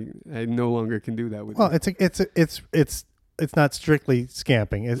 Yeah. So I no longer can do that with Well, you. it's not strictly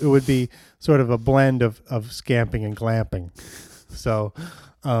scamping. It would be sort of a blend of scamping and glamping. So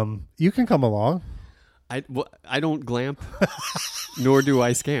you can come along. I don't glamp, nor do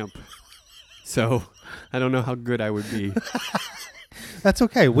I scamp. So I don't know how good I would be. That's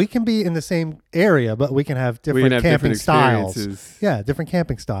okay. We can be in the same area, but we can have different camping different styles. experiences. Yeah, different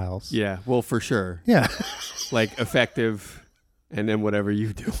camping styles. Yeah, well, for sure. Yeah. Like effective, and then whatever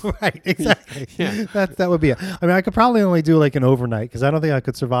you do. Right, exactly. Yeah. That would be it. I mean, I could probably only do like an overnight because I don't think I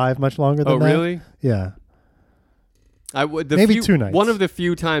could survive much longer than Oh, that. really? Yeah. I would Maybe 2 nights. One of the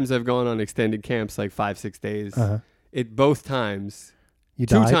few times I've gone on extended camps, like 5-6 days. Both times. You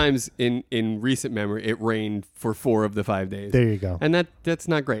 2 died? times in recent memory, it rained for 4 of the 5 days. There you go. And that's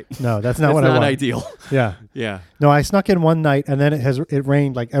not great. No, that's not That's what I not want. ideal. Yeah. Yeah. No, I snuck in one night and then it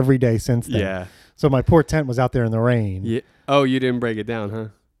rained like every day since then. Yeah. So my poor tent was out there in the rain. Yeah. Oh, you didn't break it down, huh?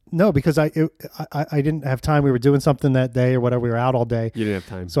 No, because I didn't have time. We were doing something that day or whatever. We were out all day. You didn't have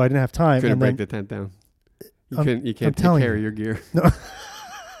time. So I didn't have time. Couldn't and break then, the tent down. You I'm can't take telling care you. of your gear. No.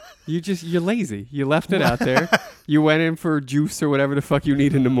 You're lazy. You left it out there. You went in for juice or whatever the fuck you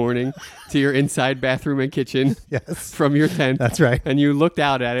need in the morning to your inside bathroom and kitchen Yes. from your tent. That's right. And you looked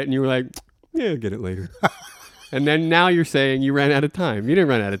out at it and you were like, yeah, I'll get it later. And then now you're saying you ran out of time. You didn't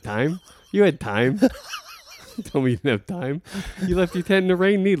run out of time. You had time. Tell me you didn't have time. You left your tent in the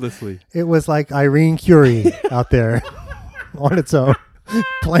rain needlessly. It was like Irene Curie out there on its own,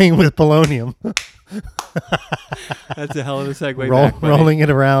 playing with polonium, That's a hell of a segue back, buddy. rolling it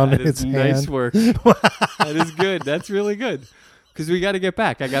around That in its is nice hand. work. That is good. That's really good. Because we got to get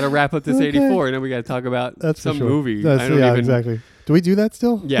back. I got to wrap up this Okay. 84, and then we got to talk about That's some for sure. movie. That's, I don't yeah, even. exactly. Do we do that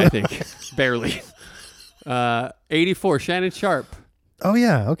still? Yeah, I think barely. 84. Shannon Sharp, Oh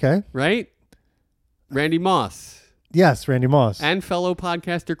yeah. Okay. right? Randy Moss Yes, Randy Moss. and fellow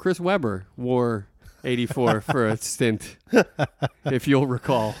podcaster Chris Webber wore 84 for a stint, if you'll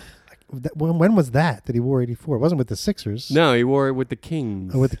recall. When was that he wore 84? It wasn't with the Sixers. No, he wore it with the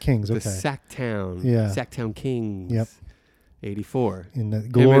Kings. Oh, with the Kings. The Okay. Sacktown. Yeah. Sacktown Kings. Yep. 84. In the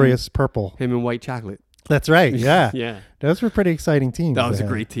glorious purple. Him and white chocolate. That's right. Yeah. Yeah. Those were pretty exciting teams. That was they a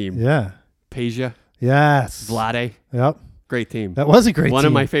had. great team. Yeah. Peja, Yes. Vlade. Yep. Great team. That was a great One team.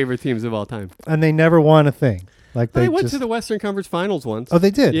 of my favorite teams of all time. And they never won a thing. Like They they went just, to the Western Conference Finals once. Oh,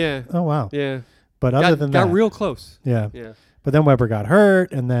 they did. Yeah. Oh wow. Yeah. But other than that, got real close. yeah. Yeah. But then Weber got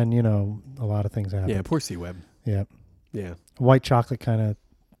hurt, and then a lot of things happened. Yeah. Poor C-Web. Yeah. Yeah. White chocolate kind of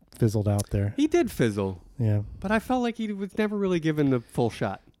fizzled out there. He did fizzle, Yeah. but I felt like he was never really given the full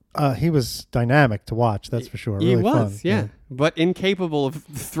shot. He was dynamic to watch, that's for sure. He Really was, fun. yeah. But incapable of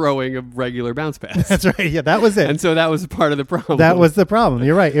throwing a regular bounce pass. That's right. Yeah, that was it. And so that was part of the problem. That was the problem.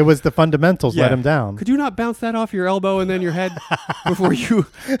 You're right. It was the fundamentals let him down. Could you not bounce that off your elbow and then your head before you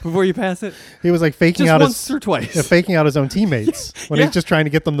pass it? He was like faking Just out once or twice. faking out his own teammates when Yeah. he's just trying to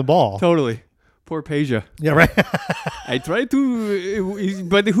get them the ball. Totally. Poor Peja. Yeah, right. I tried to,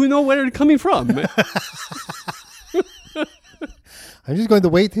 but who know where it's coming from? I'm just going to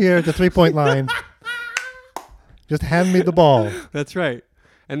wait here at the 3-point line. Just hand me the ball. That's right.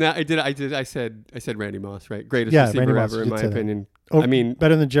 And that I said Randy Moss, right? Greatest Yeah, Randy receiver Moss, ever, you in my did say that. opinion. Oh, I mean,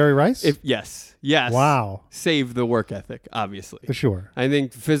 better than Jerry Rice? yes. Wow. Save the work ethic, obviously. For sure. I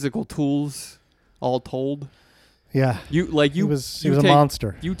think physical tools, all told. Yeah. He was a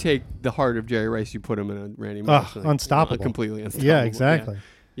monster. You take the heart of Jerry Rice, you put him in a Randy Moss. Unstoppable. Completely unstoppable. Yeah, exactly.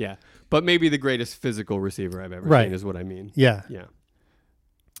 Yeah. But maybe the greatest physical receiver I've ever Right. seen is what I mean. Yeah. Yeah.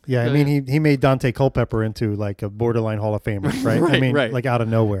 Yeah, I mean, he made Dante Culpepper into like a borderline Hall of Famer, right? Right, I mean, right. like out of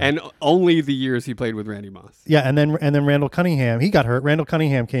nowhere. And only the years he played with Randy Moss. Yeah, and then Randall Cunningham, he got hurt. Randall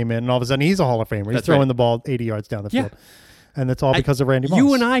Cunningham came in, and all of a sudden he's a Hall of Famer. He's That's throwing right. the ball 80 yards down the Yeah. field. And that's all because of Randy Moss.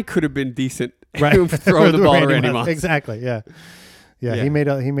 You and I could have been decent right. throwing the ball to Randy Moss. Exactly, yeah. Yeah, Yeah. he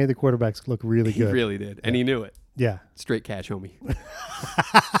made the quarterbacks look really He good. really did. And he knew it. Yeah. Straight catch, homie.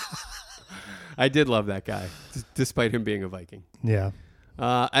 I did love that guy, despite him being a Viking. Yeah.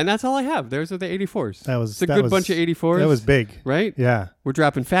 And that's all I have. Those are the 84s. It's a that good was- bunch of 84s. That was big. Right? Yeah. We're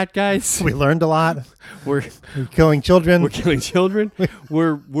dropping fat guys. We learned a lot. We're We're killing children. we're killing children.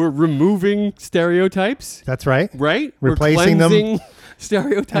 we're removing stereotypes. That's right. Right? Replacing we're them. cleansing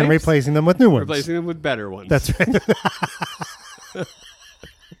stereotypes. And replacing them with new ones. Replacing them with better ones. That's right.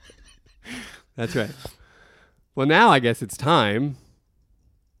 That's right. Well, now I guess it's time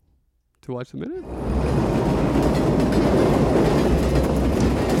to watch the minute.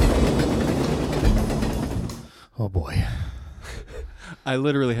 Oh boy. I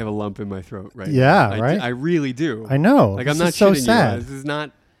literally have a lump in my throat right Yeah, now. right? I really do. I know. Like, This I'm not is so shitting sad. you. This is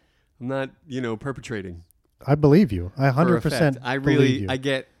not, I'm not, perpetrating. I believe you. I for 100% effect. I believe really, you. I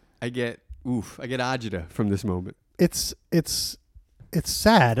get agita from this moment. It's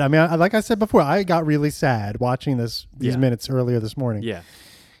sad. I mean, like I said before, I got really sad watching these Yeah. minutes earlier this morning. Yeah.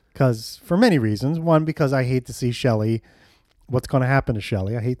 Because for many reasons. One, because I hate to see Shelly. What's going to happen to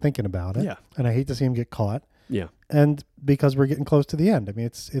Shelly? I hate thinking about it. Yeah. And I hate to see him get caught. Yeah. And because we're getting close to the end. I mean,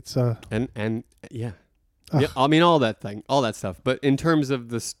 it's And yeah. Ugh. Yeah, I mean all that stuff. But in terms of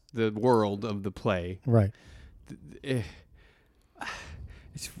the world of the play, right. it's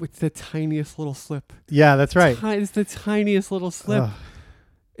the tiniest little slip. Yeah, that's right. It's the tiniest little slip. Ugh.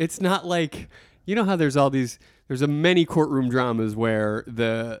 It's not like, you know how there's a many courtroom dramas where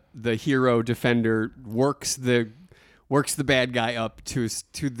the hero defender works the bad guy up to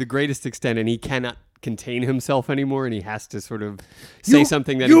the greatest extent, and he cannot contain himself anymore, and he has to sort of say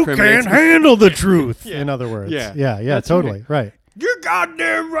something that you incriminates can't handle the truth. Yeah. In other words, Yeah. yeah, That's totally, right. You're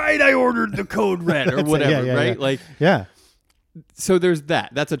goddamn right. I ordered the code red or That's it. whatever, Yeah, right? yeah. Like, Yeah, so there's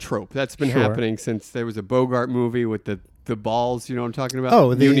that. That's a trope that's been Sure. happening since there was a Bogart movie with the balls. You know what I'm talking about?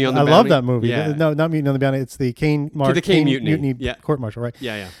 Oh, Mutiny on the I love Bounty. that movie. Yeah. No, not Mutiny on the Bounty. It's the Kane Mutiny. Yeah. court martial, right?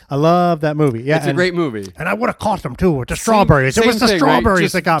 Yeah, yeah. I love that movie. Yeah, It's a great movie. And I would have caught them too with the strawberries. It was the Same thing, strawberries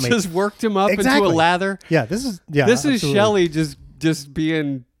right? that got me. Just worked him up into Exactly. a lather. Yeah, this is absolutely. Shelley just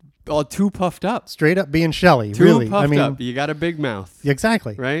being all too puffed up. Straight up being Shelly. Too really, puffed I mean, up. You got a big mouth.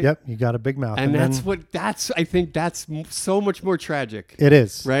 exactly. Right? Yep. You got a big mouth, And then I think that's so much more tragic. it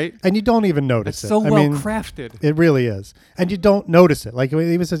is Right? and you don't even notice It's it. so I well mean, crafted. It really is, and you don't notice it. Like it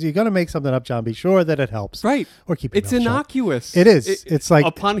even says, you're going to make something up, John. Be sure that it helps. Right. Or keep it. It's innocuous. It is. It's like-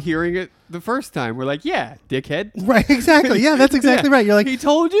 upon hearing it the first time, we're like, yeah, dickhead. Right. Exactly. Yeah, that's exactly Yeah. right. You're like, He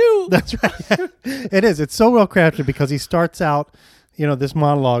told you. that's right. It is. It's so well crafted because he starts out, this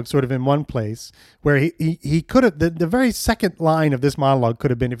monologue sort of in one place where he could have, the very second line of this monologue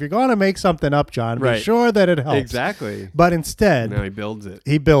could have been, if you're going to make something up, John, be Right. sure that it helps. Exactly. But instead, Now he builds it.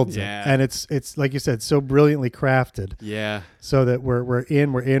 he builds Yeah. it. And it's like you said, so brilliantly crafted Yeah. so that we're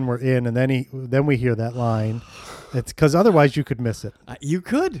in, and then we hear that line. It's because otherwise you could miss it. You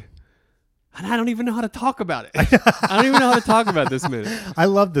could. And I don't even know how to talk about it. I don't even know how to talk about this minute. I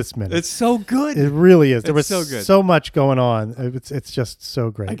love this minute. It's so good. It really is. There It's was so good. so much going on. It's just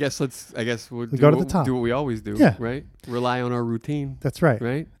so great. I guess we'll go to the top. do what we always do. Yeah. Right? Rely on our routine. That's right.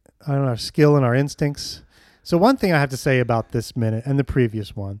 Right? On our skill and our instincts. So one thing I have to say about this minute and the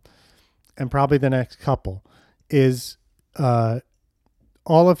previous one, and probably the next couple, is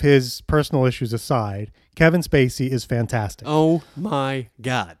all of his personal issues aside, Kevin Spacey is fantastic Oh my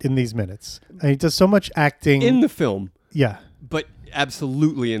God. in these minutes. And he does so much acting. In the film. Yeah. But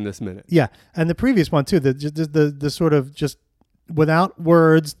absolutely in this minute. Yeah, and the previous one too. The sort of just without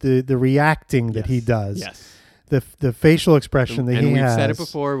words, the reacting that he does. Yes. The facial expression that he has. And we've said it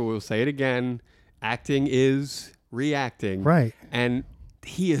before, but we'll say it again. Acting is reacting. Right. And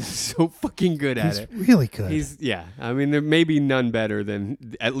he is so fucking good at it. He's really good. I mean, there may be none better than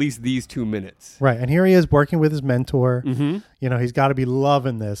at least these 2 minutes. Right. And here he is working with his mentor. Mm-hmm. You know, he's got to be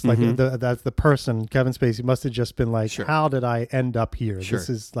loving this. Like that's the person, Kevin Spacey must have just been like, how did I end up here? Sure. This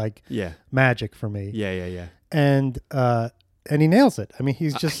is like magic for me. Yeah. And he nails it. I mean,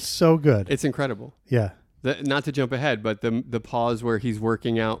 he's just so good. It's incredible. Yeah. Not to jump ahead, but the pause where he's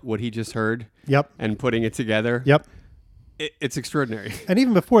working out what he just heard. Yep. And putting it together. Yep. It's extraordinary. And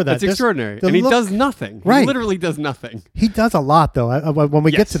even before that, it's extraordinary. And he does nothing. Right. He literally does nothing. He does a lot, though. When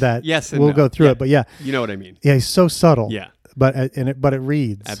we get to that, we'll go through it. But you know what I mean. Yeah, he's so subtle. Yeah. But it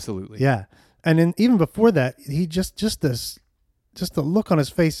reads. Absolutely. Yeah. And even before that, he just the look on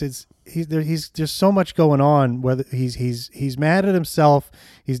his face is he's just so much going on. Whether he's mad at himself,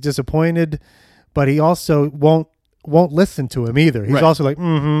 he's disappointed, but he also won't listen to him either. He's also like, he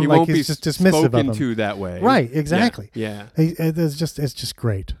like won't he's be just dismissive of him. spoken to that way. Right, exactly. Yeah. It's just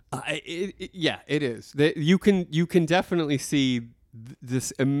great. It is. You can definitely see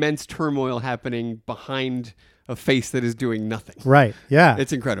this immense turmoil happening behind a face that is doing nothing. Right. Yeah.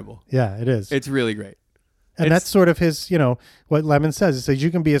 It's incredible. Yeah, it is. It's really great. And that's sort of his, what Lemon says. It says you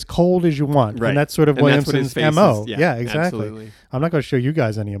can be as cold as you want. Right. And that's sort of Williamson's MO. Yeah, exactly. Absolutely. I'm not going to show you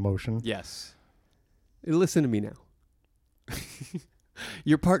guys any emotion. Yes. Listen to me now.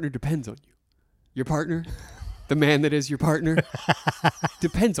 Your partner depends on you. Your partner, the man that is your partner,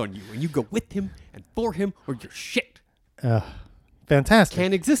 depends on you. And you go with him and for him or you're shit. Fantastic.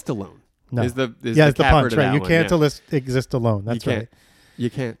 Can't exist alone. No. Is the punch, right? You one. can't exist alone. That's right. You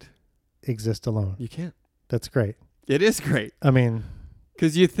can't exist alone. You can't. That's great. It is great. I mean,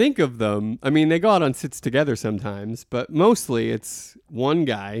 because you think of them. I mean, they go out on sits together sometimes, but mostly it's one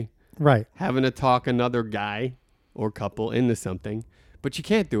guy right having to talk another guy or couple into something, but you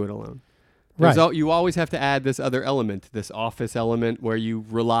can't do it alone. You always have to add this other element, this office element where you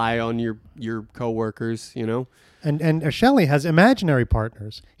rely on your coworkers, And Shelly has imaginary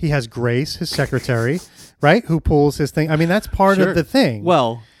partners. He has Grace, his secretary, right, who pulls his thing. I mean, that's part of the thing.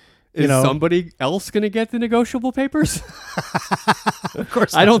 Well, is somebody else going to get the negotiable papers? Of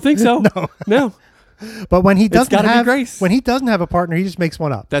course not. I don't think so. No. But when he doesn't have a partner, he just makes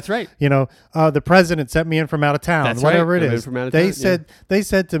one up. That's right. The president sent me in from out of town. That's whatever right. it is. They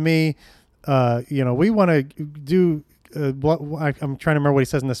said to me, we want to do. I'm trying to remember what he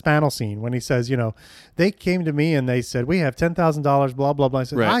says in the Spannel scene when he says, they came to me and they said, we have $10,000, blah, blah, blah.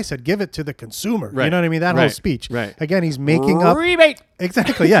 I said, give it to the consumer. Right. You know what I mean? That whole speech. Right. Again, he's making up. Rebate.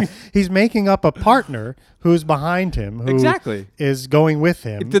 Exactly. Yeah. He's making up a partner who's behind him, who is going with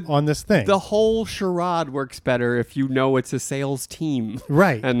him on this thing. The whole charade works better if you know it's a sales team.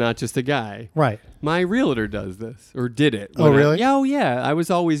 Right. And not just a guy. Right. My realtor does this, or did it. Oh, really? Yeah. I was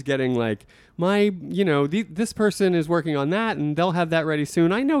always getting like, this person is working on that and they'll have that ready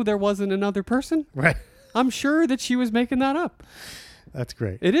soon. I know there wasn't another person. Right. I'm sure that she was making that up. That's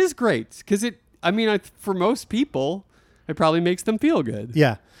great. It is great because for most people, it probably makes them feel good.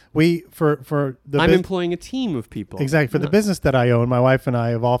 Yeah. I'm employing a team of people. Exactly. For the business that I own, my wife and I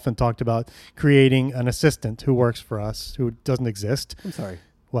have often talked about creating an assistant who works for us, who doesn't exist. I'm sorry.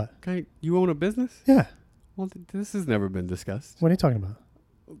 What? You own a business? Yeah. Well, this has never been discussed. What are you talking about?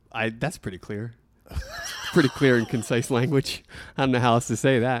 That's pretty clear. Pretty clear and concise language. I don't know how else to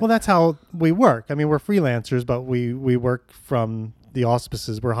say that. Well, that's how we work. I mean, we're freelancers, but we work from the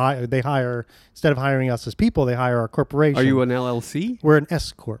auspices. They hire, instead of hiring us as people, they hire our corporation. Are you an LLC? We're an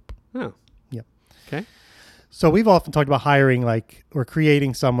S Corp. Oh. Yep. Okay. So we've often talked about hiring or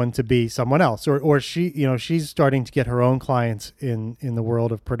creating someone to be someone else, or she, she's starting to get her own clients in the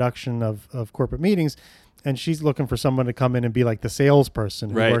world of production of corporate meetings. And she's looking for someone to come in and be like the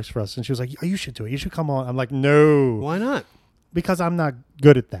salesperson who works for us. And she was like, oh, you should do it. You should come on. I'm like, no. Why not? Because I'm not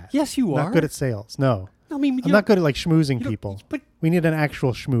good at that. Yes, you are. Not good at sales. No. I mean, I'm not good at schmoozing people. But we need an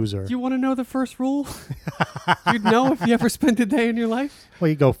actual schmoozer. Do you want to know the first rule? You'd know if you ever spent a day in your life. Well,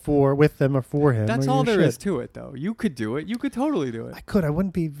 you go with them or for him. That's all there is to it, though. You could do it. You could totally do it. I could. I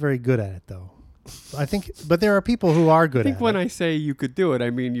wouldn't be very good at it, though. I think, but there are people who are good at it. I think when I say you could do it,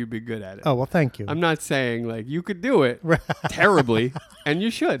 I mean you'd be good at it. Oh, well, thank you. I'm not saying you could do it terribly, and you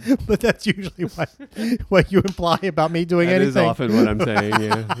should. But that's usually what you imply about me doing anything. That is often what I'm saying.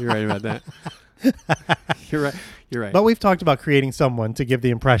 Yeah, you're right about that. You're right. You're right. But we've talked about creating someone to give the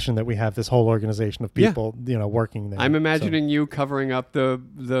impression that we have this whole organization of people, working there. I'm imagining you covering up the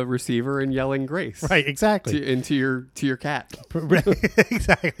receiver and yelling grace. Right, exactly. Into your cat.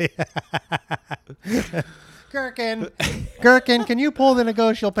 Exactly. Gherkin, can you pull the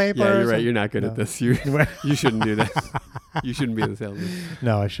negotiable papers? Yeah, you're right. You're not good at this. You shouldn't do that. You shouldn't be the salesman.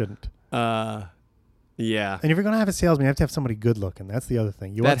 No, I shouldn't. Yeah. And if you're going to have a salesman, you have to have somebody good looking. That's the other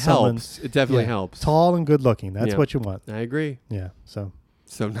thing. You that want someone, helps. It definitely helps. Tall and good looking. That's what you want. I agree. Yeah. So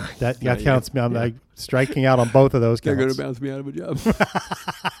nice. that counts me. I'm like striking out on both of those counts. They're going to bounce me out of a job.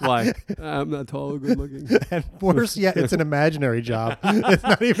 Why? I'm not tall or good looking. And worse yet, it's an imaginary job. It's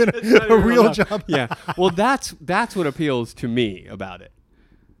not even a real job. Yeah. Well, that's what appeals to me about it.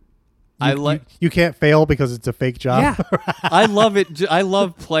 You can't fail because it's a fake job. Yeah, I love it. I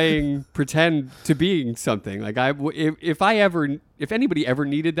love playing pretend to being something. Like if anybody ever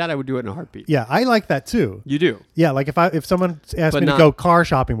needed that, I would do it in a heartbeat. Yeah, I like that too. You do? Yeah, like if someone asked me to go car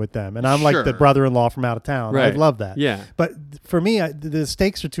shopping with them, and I'm like the brother-in-law from out of town, right. I'd love that. Yeah. But for me, the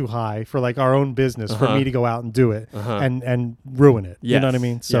stakes are too high for like our own business for me to go out and do it and ruin it. Yes. You know what I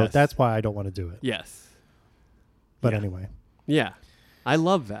mean? So yes. that's why I don't want to do it. Yes. But anyway. Yeah. I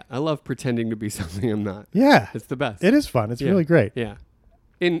love that. I love pretending to be something I'm not. Yeah. It's the best. It is fun. It's really great. Yeah.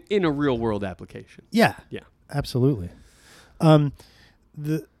 In a real world application. Yeah. Yeah. Absolutely.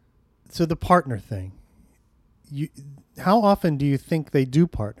 The partner thing. How often do you think they do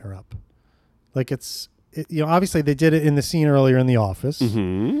partner up? Like obviously they did it in the scene earlier in the office.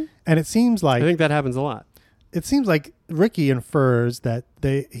 Mm-hmm. And it seems like I think that happens a lot. It seems like Ricky infers that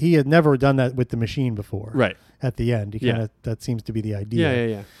he had never done that with the machine before. Right. At the end. That seems to be the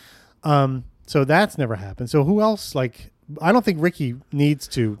idea. Yeah. So that's never happened. So who else, like, I don't think Ricky needs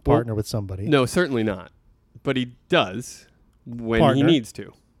to partner with somebody. No, certainly not. But he does when he needs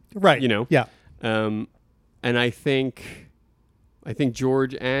to. Right. Yeah. And I think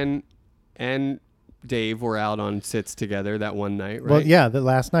George and Dave were out on sits together that one night, right? Well, yeah, the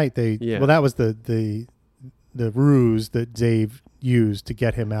last night well, that was the ruse that Dave used to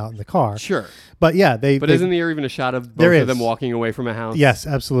get him out in the car. Sure. But yeah, isn't there even a shot of both of them walking away from a house? Yes,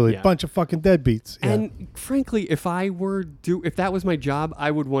 absolutely. Yeah. Bunch of fucking deadbeats. Yeah. And frankly, if that was my job,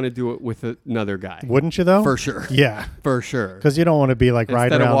 I would want to do it with another guy. Wouldn't you though? For sure. Yeah. For sure. Because you don't want to be like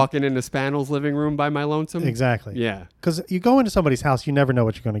riding around. Instead of walking into Spannel's living room by my lonesome. Exactly. Yeah. Because you go into somebody's house, you never know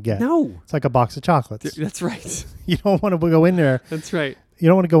what you're going to get. No. It's like a box of chocolates. That's right. You don't want to go in there. That's right. You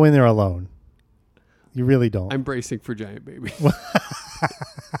don't want to go in there alone. You really don't. I'm bracing for Giant Baby.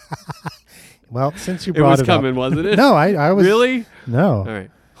 Well, since you brought it coming, up. wasn't it? No, I was. Really? No. All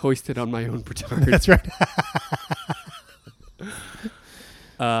right. Hoisted on my own petard. That's right.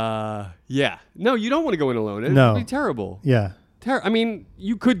 Yeah. No, you don't want to go in alone. It would be terrible. Yeah. I mean,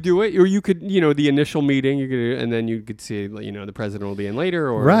 you could do it, or you could, the initial meeting, and then you could see, the president will be in later,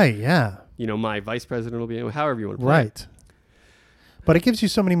 or right. Yeah. My vice president will be in, however you want to play. Right. But it gives you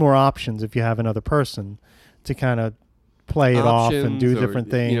so many more options if you have another person to kind of play it off and do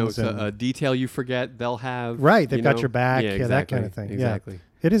different things. A detail you forget, they'll have. Right, they've got your back. Yeah, exactly, that kind of thing. Exactly.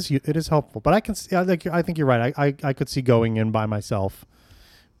 Yeah. It is helpful, but I can see. I think you're right. I could see going in by myself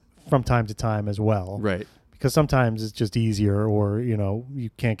from time to time as well. Right. Because sometimes it's just easier, or you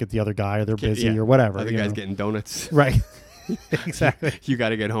can't get the other guy, or they're busy, or whatever. Other guy's getting donuts. Right. Exactly. You got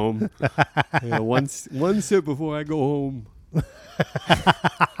to get home. One sip before I go home.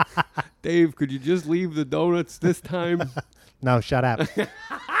 Dave, could you just leave the donuts this time? No, shut up.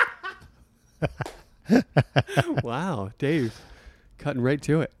 Wow, Dave, cutting right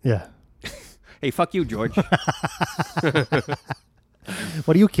to it. Yeah. Hey, fuck you, George.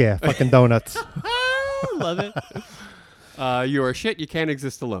 What do you care? Fucking donuts. Love it. You're shit. You can't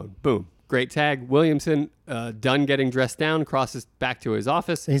exist alone. Boom. Great tag. Williamson, done getting dressed down, crosses back to his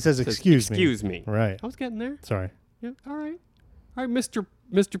office. And he says, excuse me. Excuse me. Right. I was getting there. Sorry. Yeah. All right,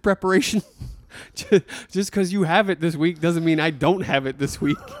 Mr. Preparation. Just because you have it this week doesn't mean I don't have it this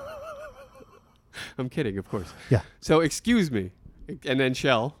week. I'm kidding, of course. Yeah. So excuse me, and then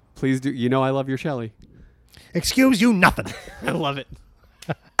Shell, please do. I love your Shelly. Excuse you, nothing. I love it.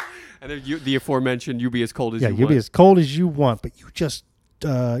 And then the aforementioned, you be as cold as you want. Yeah, you be as cold as you want, but you just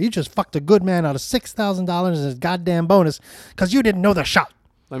fucked a good man out of $6,000 as his goddamn bonus because you didn't know the shot.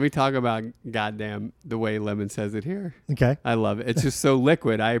 Let me talk about goddamn the way Lemon says it here. Okay. I love it. It's just so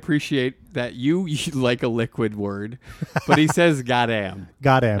liquid. I appreciate that you like a liquid word, but he says goddamn.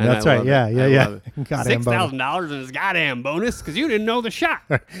 Goddamn. That's right. Yeah. Goddamn $6,000 in his goddamn bonus because you didn't know the shot.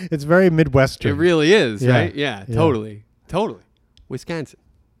 It's very Midwestern. It really is, yeah. right? Yeah, totally. Wisconsin.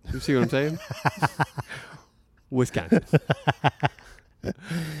 You see what I'm saying? Wisconsin.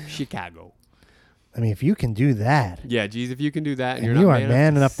 Chicago. I mean, if you can do that, Yeah, geez, if you can do that, and and you're you not are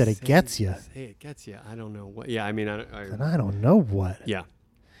man enough that it gets you, Say it gets you. I don't know what. Yeah, I mean, and I don't know what. yeah.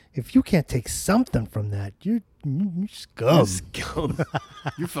 If you can't take something from that, you're You're scum. scum.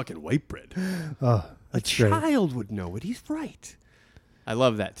 You're fucking white bread. Oh, A that's great. child would know it. He's right. I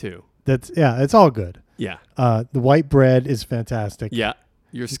love that too. It's all good. Yeah. The white bread is fantastic. Yeah.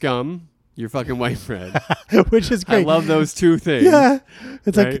 You're scum. You're fucking white bread. Which is great. I love those two things. Yeah,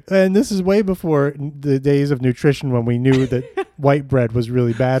 it's Right? like, and this is way before the days of nutrition when we knew that white bread was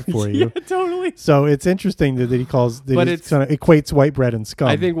really bad for you. Yeah, totally. So it's interesting that he calls, that But he it's- kind of equates white bread and scum.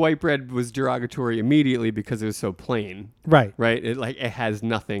 I think white bread was derogatory immediately because it was so plain. right. Right? It has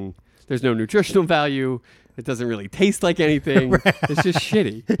nothing. There's no nutritional value. It doesn't really taste like anything. It's just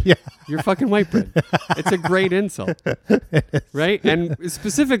shitty. Yeah, You're fucking white bread. It's a great insult. Right? And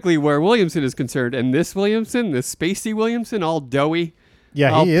specifically where Williamson is concerned, and this Williamson, this Spacey Williamson, all doughy,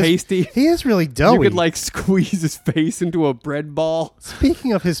 yeah, all he is. pasty. He is really doughy. You could like squeeze his face into a bread ball.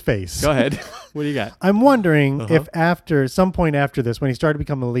 Speaking of his face, Go ahead. What do you got? I'm wondering if after some point after this, when he started to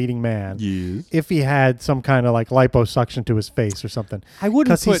become a leading man, Yes. if he had some kind of like liposuction to his face or something. I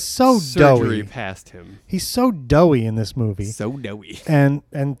wouldn't 'Cause put he's so surgery doughy. past him. He's so doughy in this movie. So doughy. And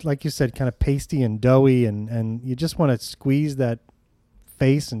like you said, kind of pasty and doughy, and you just want to squeeze that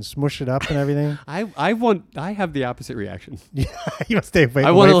face and smush it up and everything. I have the opposite reaction. Yeah, you want to stay away.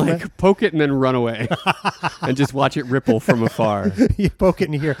 I want to away like poke it and then run away and just watch it ripple from afar. from it. You poke it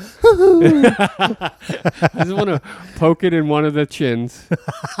and you hear. I just want to poke it in one of the chins.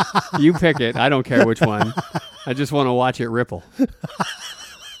 You pick it. I don't care which one. I just want to watch it ripple.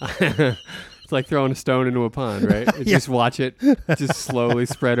 It's like throwing a stone into a pond, right? Just watch it just slowly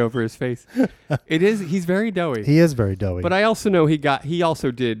spread over his face. It is. He's very doughy. He is very doughy. But I also know he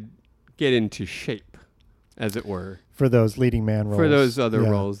also did get into shape, as it were, for those leading man roles. for those other Yeah.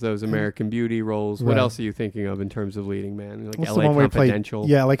 roles, those American Beauty roles. What Right. else are you thinking of in terms of leading man? Like What's the LA one where he played- Confidential.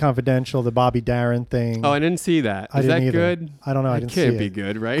 Yeah, LA Confidential, the Bobby Darin thing. Oh, I didn't see that. I Is didn't that either. good? I don't know. I It didn't see can't it. be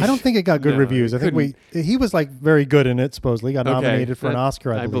good, right? I don't think it got good No, reviews. I it think he was like very good in it. Supposedly got Okay, nominated for an that-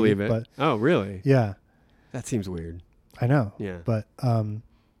 Oscar. I believe it. But Oh, really? yeah, That seems weird. I know. Yeah. But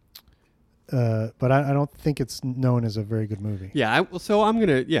I don't think it's known as a very good movie. Yeah. So I'm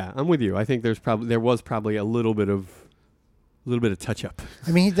with you. I think there was probably a little bit of touch up,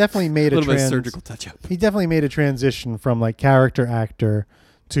 I mean, he definitely made a little bit of surgical touch up. He definitely made a transition from like character actor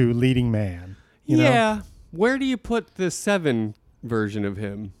to leading man. You know? Yeah. Where do you put the 7 version of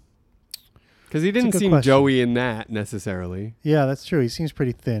him? Because he didn't good seem question. Joey in that necessarily. Yeah, that's true. He seems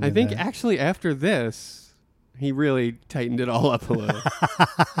pretty thin. I in think that. actually after this, he really tightened it all up a little.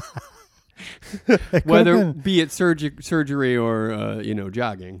 It could've Whether been- be it surgery or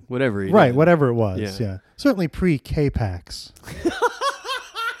jogging, whatever he right, did. whatever it was. Yeah. Yeah, certainly pre K-Pax.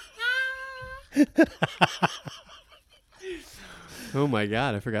 Oh my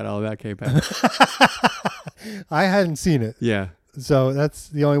God, I forgot all about K-Pax. I hadn't seen it, Yeah. so that's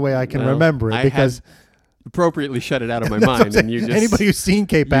the only way I can Well, remember it I because had appropriately shut it out of my that's what I'm mind, and you saying. just anybody who's seen you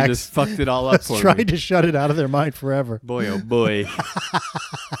K-Pax just fucked it all up has for tried me. to shut it out of their mind forever. Boy, oh boy.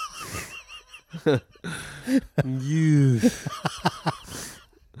 Youth.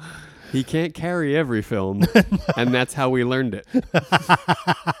 He can't carry every film, and that's how we learned it.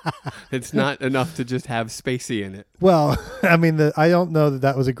 It's not enough to just have Spacey in it. Well, I mean, I don't know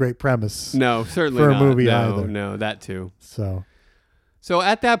that was a great premise. No, certainly For a not. movie no, either. No, that too. So So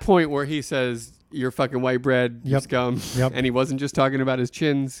at that point where he says, "You're fucking white bread, you Yep. scum," Yep. and he wasn't just talking about his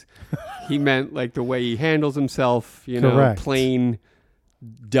chins, he meant like the way he handles himself, Correct. plain,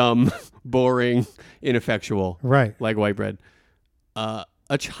 dumb, boring, ineffectual, right. like white bread.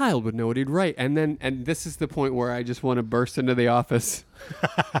 A child would know what he'd write. And this is the point where I just want to burst into the office,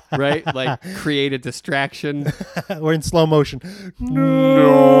 right? Like create a distraction. We're in slow motion.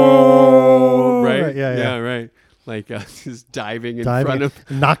 No. Right? Yeah. Right. Like just diving in front of.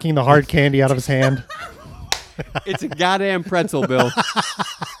 knocking the hard candy out of his hand. It's a goddamn pretzel, Bill.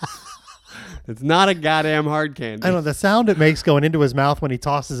 It's not a goddamn hard candy. I don't know, the sound it makes going into his mouth when he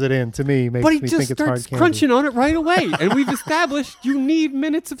tosses it in, to me, makes But he me just think it's hard starts candy. crunching on it right away. And we've established you need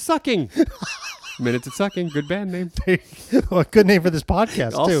minutes of sucking. Minutes of sucking. Good band name. Well, good name for this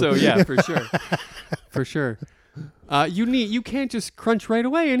podcast, Also, too. yeah, for sure. For sure. You can't just crunch right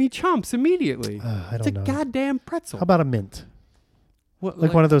away, and he chomps immediately. I It's a don't know. goddamn pretzel. How about a mint? What,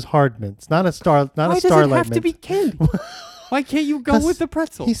 Like one of those hard mints. Not a why Starlight does it have mint. to be candy? Why can't you go 'Cause with the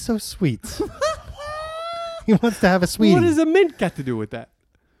pretzel? He's so sweet. He wants to have a sweetie. What does a mint got to do with that?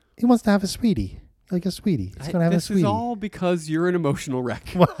 He wants to have a sweetie. Like a sweetie. He's going to have a This sweetie. is all because you're an emotional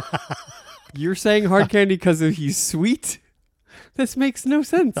wreck. You're saying hard candy because he's sweet? This makes no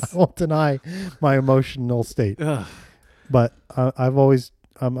sense. I won't deny my emotional state. Ugh. But I've always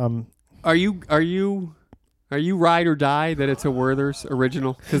Are you ride or die that it's a Werther's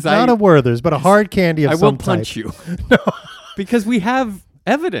original? Because not a Werther's, but a hard candy of I some will punch type. you. No, because we have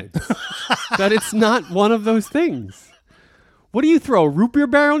evidence that it's not one of those things. What do you throw? A root beer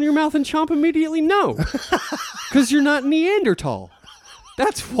barrel in your mouth and chomp immediately? No, because you're not Neanderthal.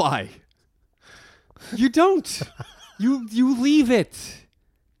 That's why. You don't. You leave it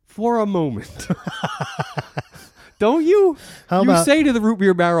for a moment. Don't you? How You about- say to the root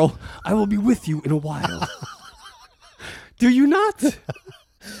beer barrel, I will be with you in a while. Do you not?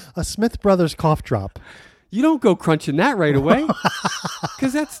 A Smith Brothers cough drop. You don't go crunching that right away.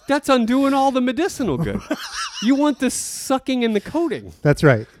 Because that's undoing all the medicinal good. You want the sucking and the coating, That's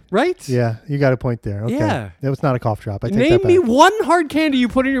right. right? Yeah, you got a point there. Okay. Yeah. It was not a cough drop. I take Name that back. me one hard candy you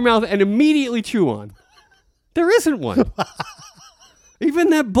put in your mouth and immediately chew on. There isn't one. Even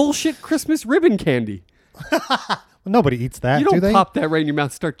that bullshit Christmas ribbon candy. Nobody eats that, You do don't they? pop that right in your mouth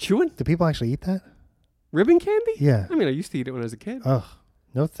and start chewing. Do people actually eat that? Ribbon candy? Yeah. I mean, I used to eat it when I was a kid. Ugh.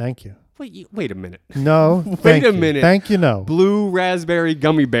 No, thank you. Wait a minute. No, Wait thank a you. minute. Thank you, no. Blue raspberry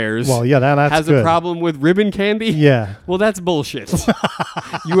gummy bears Well, yeah, that's has good. a problem with ribbon candy? Yeah. Well, that's bullshit.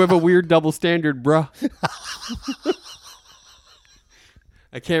 You have a weird double standard, bruh.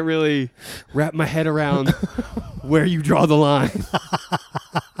 I can't really wrap my head around where you draw the line.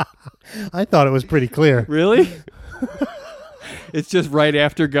 I thought it was pretty clear. Really? It's just right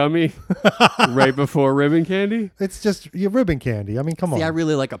after gummy, right before ribbon candy? It's just your ribbon candy. I mean, come See, I on.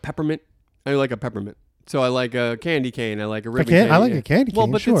 really like a peppermint. I like a peppermint. So I like a candy cane. I like a ribbon I candy. like a candy Well,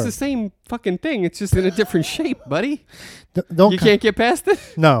 cane, but sure. it's the same fucking thing. It's just in a different shape, buddy. Don't You can't get past it?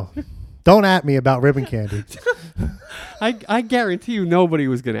 No. Don't at me about ribbon candy. I guarantee you nobody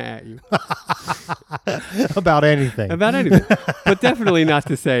was going to at you About anything. about anything. But definitely not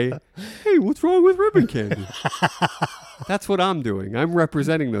to say, hey, what's wrong with ribbon candy? That's what I'm doing. I'm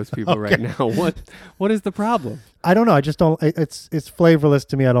representing those people right now. What is the problem? I don't know. I just don't. It's flavorless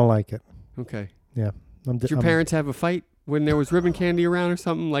to me. I don't like it. Okay. Yeah. Did your parents have a fight when there was ribbon candy around or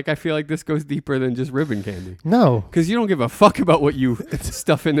something? Like, I feel like this goes deeper than just ribbon candy. No. Because you don't give a fuck about what you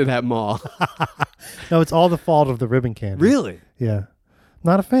stuff into that maw. No, it's all the fault of the ribbon candy. Really? Yeah.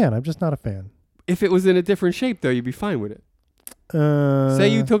 Not a fan. I'm just not a fan. If it was in a different shape, though, you'd be fine with it. Uh, Say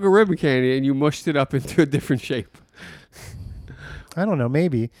you took a ribbon candy and you mushed it up into a different shape. I don't know.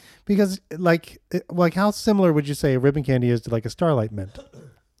 Maybe. Because, like how similar would you say a ribbon candy is to, like, a Starlight Mint?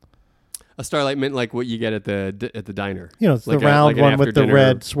 A Starlight Mint, like what you get at the diner. You know, it's Like the round like an one with the after-dinner-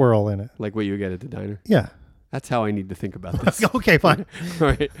 red swirl in it. Like what you get at the diner. Yeah. That's how I need to think about this. Okay, fine.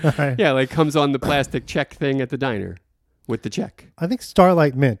 Right. All right. Yeah, like comes on the plastic check thing at the diner with the check. I think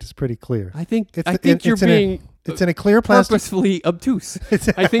Starlight Mint is pretty clear. I think It's you're being It's in a clear plastic. purposefully obtuse.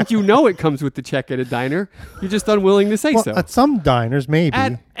 I think you know it comes with the check at a diner. You're just unwilling to say Well, so. at some diners, maybe.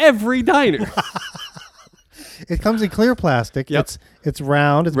 At every diner. It comes in clear plastic. Yep. It's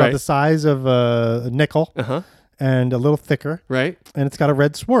round. It's about Right. the size of a nickel Uh-huh. and a little thicker. Right? And it's got a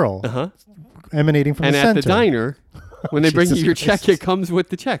red swirl Uh-huh. emanating from And the at center. the diner, when they bring you Jesus your check, Christ. it comes with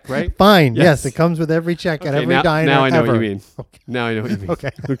the check, right? Fine. Yes. Yes. It comes with every check at Okay, every diner now I know ever. what you mean. Okay. Now I know what you mean.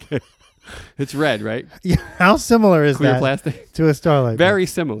 Okay. Okay. It's red, right? Yeah. How similar is Clear that plastic. to a Starlight? Very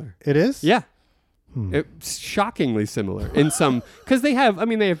similar. It is? Yeah. Hmm. It's shockingly similar in some, because they have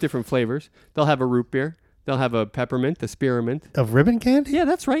different flavors. They'll have a root beer. They'll have a peppermint, a spearmint. Of ribbon candy? Yeah,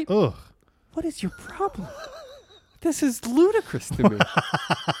 that's right. Ugh. What is your problem? This is ludicrous to me.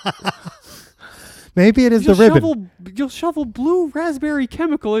 Maybe it is the ribbon. You'll shovel blue raspberry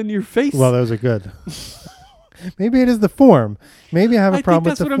chemical in your face. Well, those are good. Maybe it is the form. Maybe I have a I problem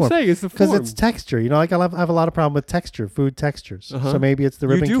think that's with the what form. I'm saying. It's the Because form. it's texture. You know, like I have a lot of problem with texture, food textures. Uh-huh. So maybe it's the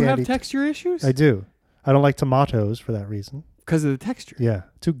ribbon You do candy. have texture issues? I do. I don't like tomatoes for that reason. Because of the texture. Yeah,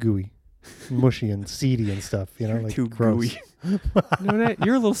 too gooey, mushy and seedy and stuff. You know, You're like too gross. gooey.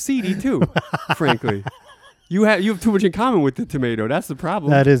 You're a little seedy too, frankly. You have too much in common with the tomato. That's the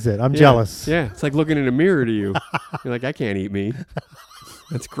problem. That is it. I'm Yeah. jealous. Yeah, it's like looking in a mirror to you. You're like, I can't eat me.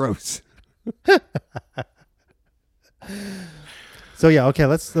 That's gross. So yeah, okay.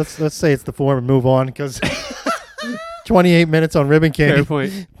 Let's say it's the form and move on because 28 minutes on ribbon Fair candy.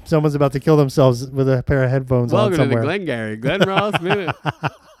 point. Someone's about to kill themselves with a pair of headphones on Welcome to the somewhere. Glengarry Glen Ross Minute,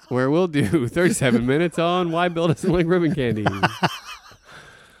 where we'll do 37 minutes on why Bill doesn't like ribbon candy.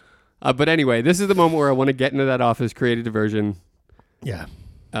 But anyway, this is the moment where I want to get into that office, create a diversion. Yeah.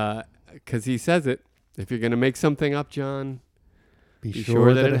 Because he says it. If you're going to make something up, John, Be be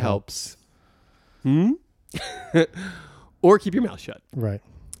sure that it helps. Or keep your mouth shut. Right.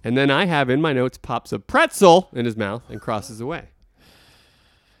 And then I have in my notes, pops a pretzel in his mouth and crosses away.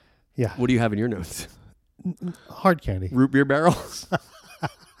 Yeah. What do you have in your notes? Hard candy. Root beer barrels?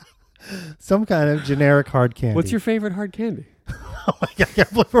 Some kind of generic hard candy. What's your favorite hard candy? Oh my God, I can't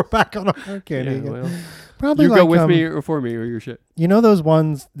believe we're back on a hard candy again. Well, Probably you like, go with me or for me or your shit. You know those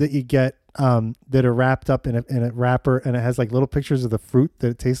ones that you get that are wrapped up in a wrapper and it has like little pictures of the fruit that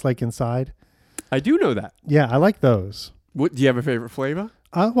it tastes like inside? I do know that. Yeah, I like those. What do you have a favorite flavor?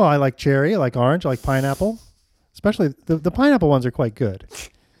 Well, I like cherry, I like orange, I like pineapple. Especially the pineapple ones are quite good.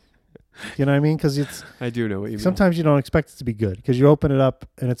 You know what I mean? Because I do know what you mean. sometimes you don't expect it to be good because you open it up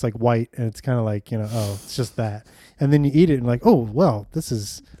and it's like white and it's kind of like, oh, it's just that. And then you eat it and like, oh, well, this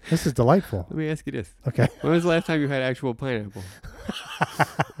is delightful. Let me ask you this. Okay. When was the last time you had actual pineapple?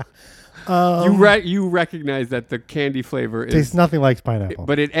 You recognize that the candy flavor tastes nothing like pineapple.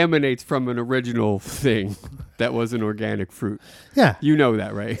 but it emanates from an original thing that was an organic fruit. Yeah. You know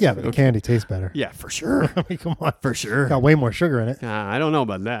that, right? Yeah, but the candy tastes better. Yeah, for sure. I mean, come on. For sure. Got way more sugar in it. I don't know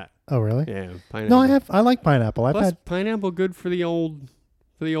about that. Oh, really? Yeah, pineapple. No, I like pineapple. I've Plus, had pineapple good for the old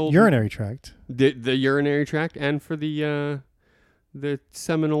urinary tract. the urinary tract and for the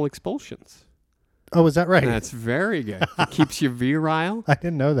seminal expulsions. Oh, is that right? That's very good. It keeps you virile. I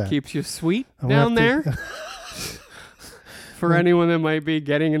didn't know that. Keeps you sweet I'm gonna down there. have For anyone that might be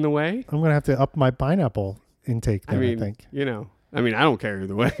getting in the way. I'm going to have to up my pineapple intake there, I think. I don't care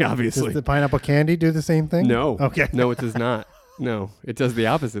either way, obviously. Does the pineapple candy do the same thing? No. Okay. No, it does not. No, it does the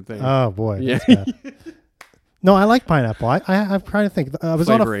opposite thing. Oh, boy. Yeah. That's bad. No, I like pineapple. I'm trying to think. I was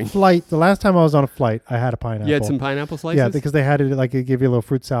Flavoring. on a flight. The last time I was on a flight, I had a pineapple. You had some pineapple slices? Yeah, because they had it like they give you a little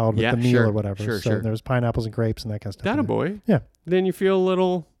fruit salad with the meal sure. or whatever. Sure, so sure. there was pineapples and grapes and that kind of stuff. That in a there. boy. Yeah. Then you felt a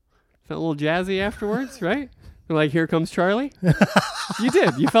little jazzy afterwards, right? Like, here comes Charlie. You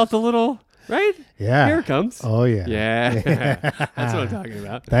did. You felt a little, right? Yeah. Here it comes. Oh, yeah. Yeah. That's what I'm talking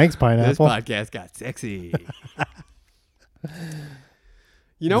about. Thanks, This pineapple. podcast got sexy.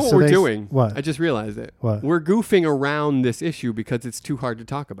 You know what So we're doing? what? I just realized it. What? We're goofing around this issue because it's too hard to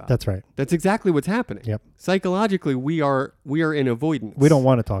talk about. That's right. That's exactly what's happening. Yep. Psychologically, we are in avoidance. We don't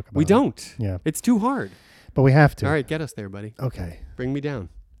want to talk about We it. don't. Yeah. It's too hard. But we have to. All right, get us there, buddy. Okay. Bring me down.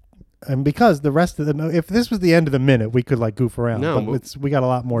 And because the rest of the, if this was the end of the minute, we could like goof around. No, but we got a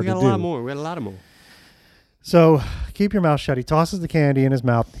lot more We to got do. a lot more. We got a lot more. So keep your mouth shut. He tosses the candy in his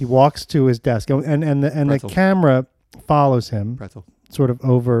mouth. He walks to his desk, and the Pretzel. camera follows him, Pretzel. sort of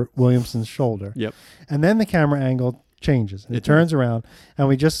over Williamson's shoulder. Yep. And then the camera angle changes. And it turns around, and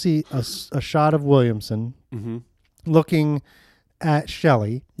we just see a shot of Williamson Mm-hmm. looking at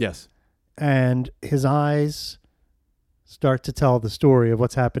Shelly, Yes. and his eyes start to tell the story of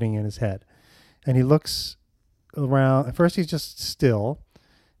what's happening in his head. And he looks around. At first, he's just still,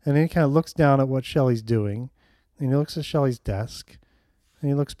 and then he kind of looks down at what Shelly's doing, and he looks at Shelly's desk, and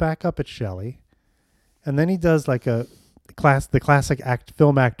he looks back up at Shelly, and then he does like the classic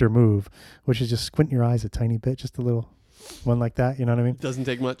film actor move, which is just squint your eyes a tiny bit, just a little one like that. You know what I mean? Doesn't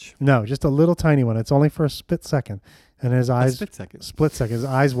take much. No, just a little tiny one. It's only for a split second, and his eyes Split second. split second. His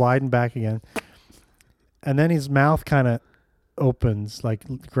eyes widen back again, and then his mouth kind of opens, like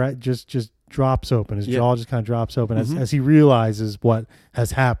just drops open. His jaw just kind of drops open as he realizes what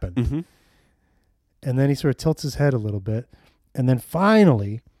has happened. Mm-hmm. And then he sort of tilts his head a little bit, and then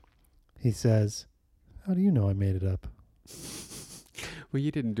finally he says, "How do you know I made it up?" Well,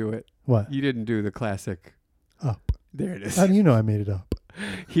 you didn't do it. What? You didn't do the classic. Up. There it is. How do you know I made it up?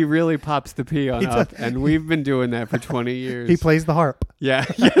 He really pops the P on He up, and we've been doing that for 20 years. He plays the harp. Yeah.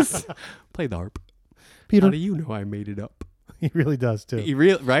 Yes. Play the harp. Peter, How do you know I made it up? he really does too.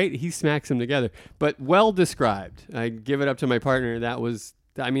 Right? He smacks them together. But well described. I give it up to my partner.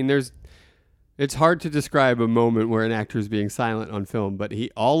 It's hard to describe a moment where an actor is being silent on film, but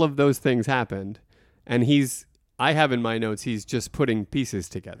all of those things happened, and I have in my notes, he's just putting pieces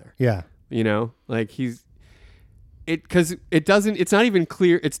together. Yeah. You know, like because it's not even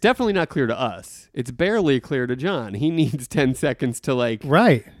clear. It's definitely not clear to us. It's barely clear to John. He needs 10 seconds to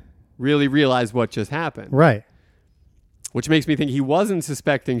Right. really realize what just happened. Right. Which makes me think he wasn't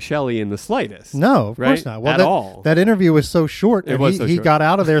suspecting Shelly in the slightest. No, of right? course not. Well, At all. That interview was so short. It and was so he short. got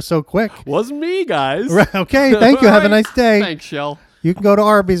out of there so quick. Wasn't me, guys. Right, okay, thank you. Have a nice day. Thanks, Shell. You can go to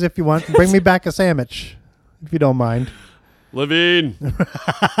Arby's if you want. Bring me back a sandwich, if you don't mind. Levine.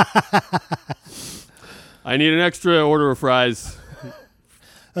 I need an extra order of fries.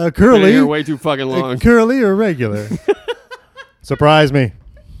 Been Curly. here way too fucking long. Curly or regular? Surprise me.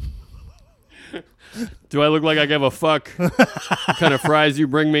 Do I look like I give a fuck? What kind of fries you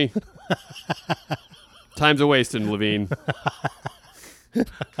bring me? Time's a wasting, Levine.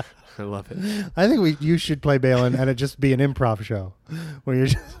 I love it. I think you should play Balin and it just be an improv show where you're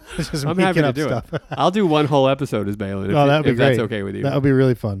just I'm making happy to up do stuff. it. I'll do one whole episode as Balin That'd be if great. that's okay with you. That would be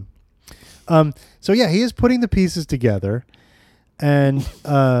really fun. So yeah, he is putting the pieces together, and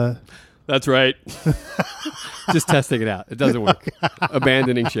That's right. Just testing it out. It doesn't work.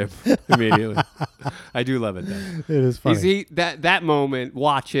 Abandoning ship immediately. I do love it though. it is funny. That moment,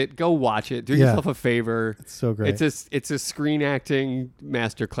 watch it. Go watch it. Do Yeah. yourself a favor. It's so great. It's a screen acting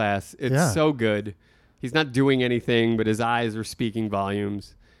masterclass. It's Yeah. so good. He's not doing anything, but his eyes are speaking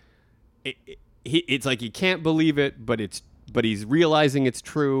volumes. It's like he can't believe it, but he's realizing it's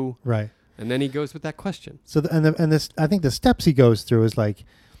true. Right. And then he goes with that question. So I think the steps he goes through is like,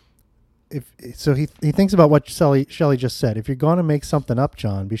 he thinks about what Shelly just said. If you're going to make something up,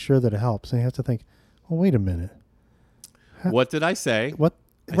 John, be sure that it helps. And you have to think, well, wait a minute. What did I say? What?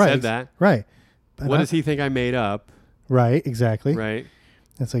 I Right. said that. Right. What does he think I made up? Right. Exactly. Right.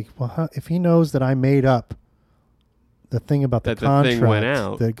 It's like, well, if he knows that I made up the thing about the That the contract thing went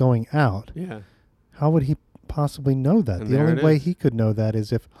out. that going out, Yeah. how would he possibly know that? And The there only it way is. he could know that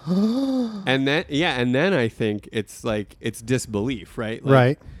is if And then I think it's like it's disbelief, right? Like,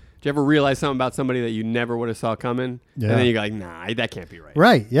 right. Do you ever realize something about somebody that you never would have saw coming? Yeah. And then you go like, nah, that can't be right.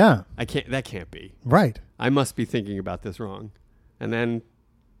 Right. Yeah. That can't be. Right. I must be thinking about this wrong. And then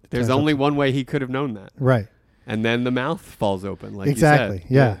there's turns out only to- one way he could have known that. Right. And then the mouth falls open, like Exactly. you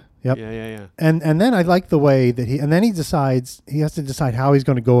said. Yeah. Yep. Yeah. And then I like the way that he has to decide how he's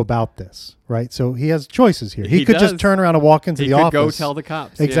going to go about this, right? So he has choices here. He He could does. just turn around and walk into He the could office. go tell the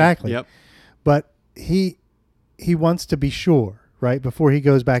cops. Yeah. Exactly. Yep. But he wants to be sure, right, before he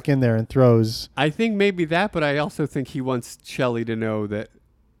goes back in there and throws. I think maybe that, but I also think he wants Shelly to know that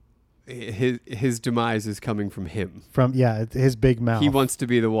his demise is coming from him. From his big mouth. He wants to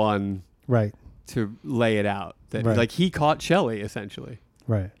be the one right. to lay it out. That Right. like he caught Shelly essentially.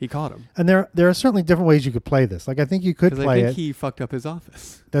 Right. He caught him. And there are certainly different ways you could play this. Like I think you could Because I play think it. he fucked up his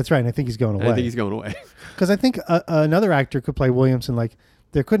office. That's right. And I think he's going And away. I think he's going away. Because I think another actor could play Williamson. Like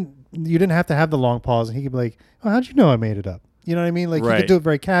you didn't have to have the long pause, and he could be like, "Oh, how'd you know I made it up?" You know what I mean? Like you Right. could do it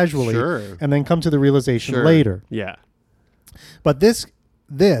very casually, Sure. and then come to the realization Sure. later. Yeah. But this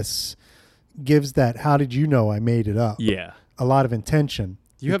gives that "How did you know I made it up?" Yeah. a lot of intention.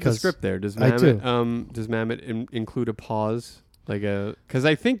 You have the because- script there. Does I do. Mamet, does Mamet include a pause? Because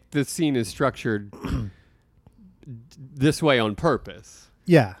I think the scene is structured this way on purpose.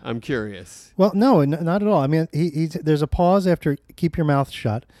 Yeah. I'm curious. Well, no, not at all. I mean, there's a pause after "Keep your mouth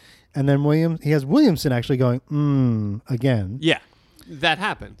shut," and then he has Williamson actually going again. Yeah. That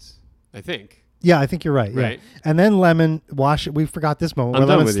happens, I think. Yeah, I think you're right. Yeah. Right. And then Lemon we forgot this moment I'm where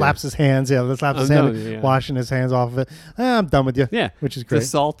done Lemon with you. slaps his hands. Yeah, slaps his I'm done hand, with you, yeah. washing his hands off of it. I'm done with you. Yeah. Which is The great.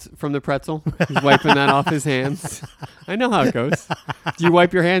 salt from the pretzel. He's wiping that off his hands. I know how it goes. Do you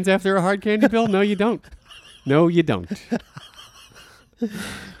wipe your hands after a hard candy, Bill? No, you don't. No, you don't.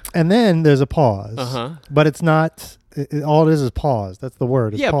 And then there's a pause. Uh-huh. But it's not. All it is pause. That's the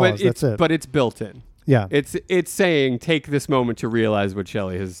word. It's Yeah, pause. That's it. but it's built in. Yeah. It's saying take this moment to realize what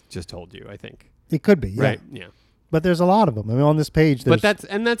Shelly has just told you, I think. It could be. Yeah. Right. Yeah. But there's a lot of them. I mean, on this page, there's. But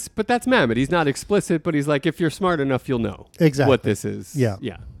that's Mamet. He's not explicit, but he's like, if you're smart enough, you'll know Exactly. what this is. Yeah.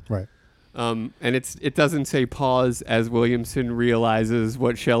 Yeah. Right. And it doesn't say pause as Williamson realizes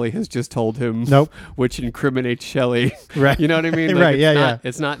what Shelly has just told him. Nope. Which incriminates Shelly. Right. You know what I mean? Right, It's yeah, not, yeah.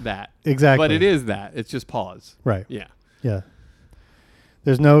 It's not that. Exactly. But it is that. It's just pause. Right. Yeah. Yeah.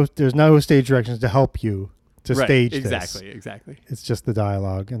 There's no stage directions to help you to Right. stage Exactly. this. Exactly. It's just the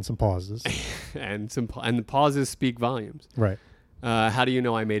dialogue and some pauses. And the pauses speak volumes. Right. How do you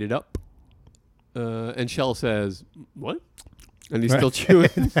know I made it up? And Shell says, what? And he's Right. still chewing.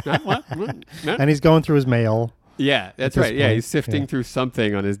 What? No. And he's going through his mail. Yeah, that's this right. Yeah, point, he's sifting yeah. through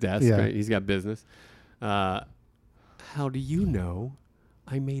something on his desk. Yeah. Right? He's got business. How do you know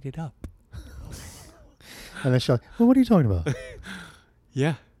I made it up? And then she's like, well, what are you talking about?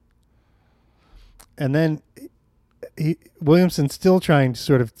 Yeah. And then Williamson's still trying to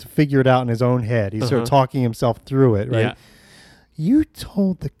sort of figure it out in his own head. He's sort of talking himself through it, right? Yeah. You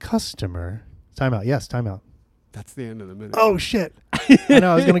told the customer. Time out. Yes, time out. That's the end of the minute. Oh, shit. I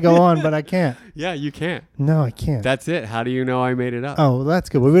know I was going to go on, but I can't. Yeah, you can't. No, I can't. That's it. How do you know I made it up? Oh, well, that's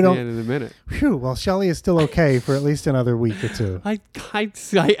good. Well, we the don't. end of the minute. Phew, well, Shelly is still okay for at least another week or two. I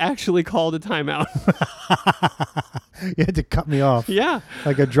actually called a timeout. You had to cut me off Yeah.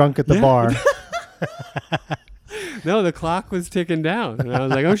 like a drunk at the Yeah. bar. No, the clock was ticking down. And I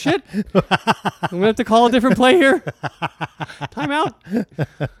was like, oh, shit. I'm going to have to call a different play here. Time out.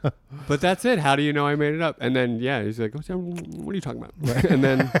 But that's it. How do you know I made it up? And then, yeah, he's like, what are you talking about? And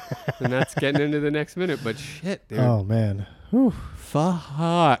that's getting into the next minute. But shit, dude. Oh, man. Whew.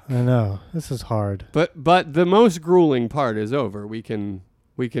 Fuck. I know. This is hard. But the most grueling part is over. We can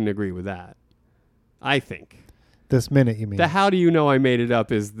agree with that. I think. This minute, you mean? The how do you know I made it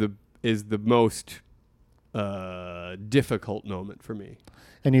up is is the most difficult moment for me.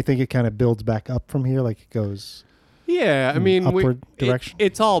 And you think it kind of builds back up from here, like it goes? Yeah, I mean, upward direction.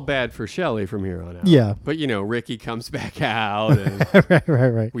 It's all bad for Shelly from here on out. Yeah, but Ricky comes back out, and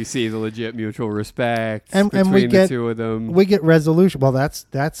right. we see the legit mutual respect and between we get, the two of them. We get resolution. Well, that's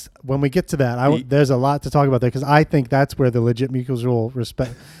when we get to that. There's a lot to talk about there because I think that's where the legit mutual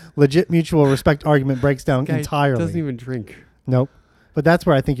respect argument breaks down entirely. Doesn't even drink. Nope. But that's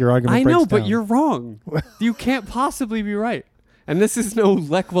where I think your argument breaks down. I know, but you're wrong. You can't possibly be right. And this is no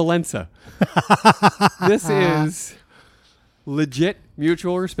Lech Walesa. This is legit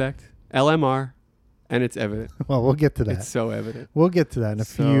mutual respect, LMR, and it's evident. Well, we'll get to that. It's so evident. We'll get to that in a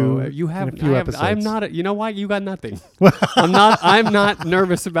few episodes. I'm not. You know why? You got nothing. I'm not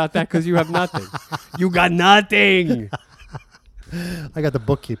nervous about that because you have nothing. You got nothing. I got the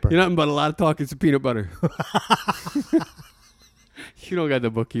bookkeeper. You're nothing but a lot of talking to peanut butter. You don't got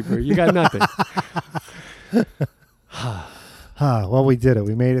the bookkeeper. You got nothing. Well, we did it.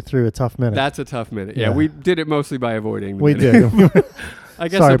 We made it through a tough minute. That's a tough minute. Yeah, we did it mostly by avoiding the We minute. did. I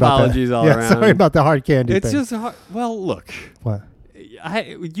guess apologies all around. Sorry about the hard candy It's thing. just hard. Well, look. What?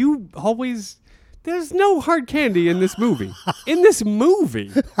 You always... There's no hard candy in this movie. In this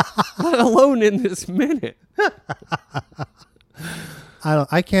movie. Let alone in this minute.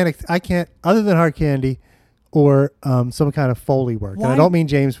 I can't, other than hard candy or some kind of Foley work. Why? And I don't mean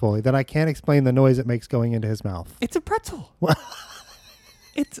James Foley. Then I can't explain the noise it makes going into his mouth. It's a pretzel.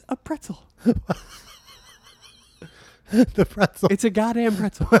 It's a pretzel. The pretzel. It's a goddamn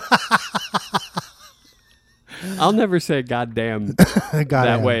pretzel. I'll never say goddamn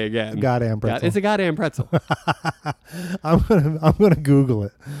that way again. Goddamn pretzel. It's a goddamn pretzel. I'm gonna Google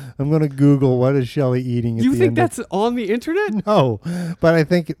it. I'm gonna Google what is Shelly eating. You think that's on the internet? No, but I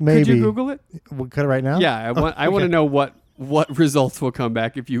think maybe. Could you Google it? We'll cut it right now. Yeah, I want to know what results will come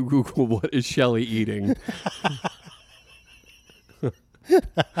back if you Google what is Shelly eating. All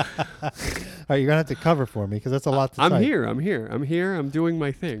right, you're gonna have to cover for me because that's a lot to I'm type. here. I'm doing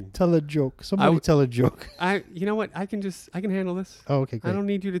my thing. Tell a joke. Somebody tell a joke. You know what? I can handle this. Oh, okay, great. I don't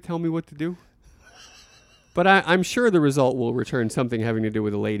need you to tell me what to do. But I'm sure the result will return something having to do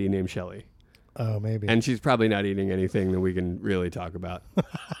with a lady named Shelly. Oh, maybe. And she's probably not eating anything that we can really talk about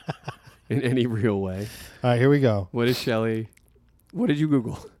in any real way. All right, here we go. What is Shelly? What did you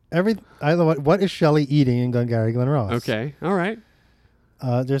Google? What is Shelly eating in Glengarry Glen Ross? Okay. All right.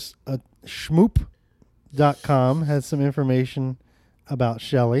 There's schmoop.com has some information about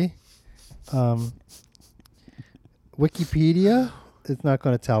Shelly. Wikipedia is not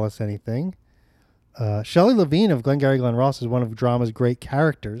going to tell us anything. Shelley Levine of Glengarry Glen Ross is one of drama's great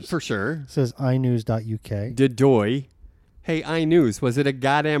characters. For sure. Says inews.uk. Didoy. Hey, iNews, was it a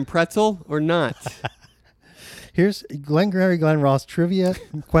goddamn pretzel or not? Here's Glengarry Glen Ross trivia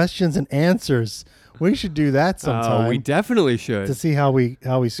questions and answers. We should do that sometime. We definitely should. To see how we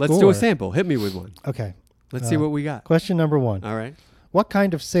score. Let's do a sample. Hit me with one. Okay. Let's see what we got. Question number 1. All right. What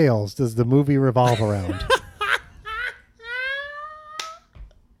kind of sales does the movie revolve around?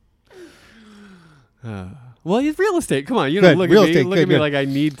 Well, it's real estate. Come on. You Good. don't look Real at me. estate. Look Good, at me good. like I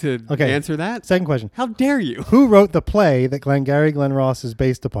need to answer that. Second question. How dare you? Who wrote the play that Glengarry Glen Ross is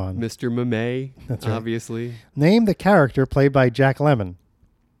based upon? Mr. Mamet, That's right. obviously. Name the character played by Jack Lemmon.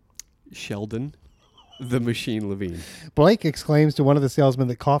 Sheldon, the Machine Levine. Blake exclaims to one of the salesmen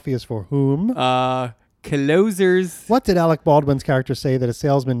that coffee is for whom? Closers. What did Alec Baldwin's character say that a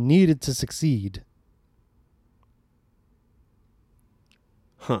salesman needed to succeed?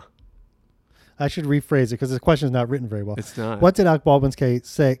 Huh. I should rephrase it because this question is not written very well. It's not. What did Alec Baldwin's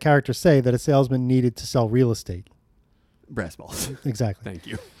character say that a salesman needed to sell real estate? Brass balls. Exactly. Thank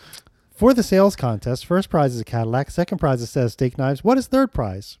you. For the sales contest, first prize is a Cadillac, second prize is a set of steak knives. What is third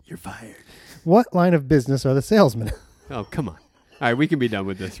prize? You're fired. What line of business are the salesmen? Oh, come on. All right, we can be done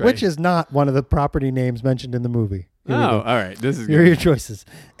with this, right? Which is not one of the property names mentioned in the movie. Here we go. all right. This is Here are good. your choices.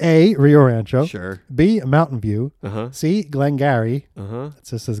 A, Rio Rancho. Sure. B, Mountain View. Uh-huh. C, Glengarry. Uh-huh. It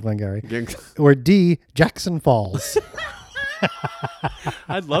just says Glengarry. Or D, Jackson Falls.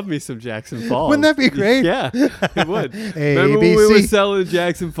 I'd love me some Jackson Falls. Wouldn't that be great? Yeah, it would. A, Remember B, when we were C. selling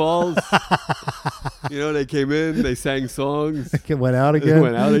Jackson Falls? They came in, they sang songs. It went out again.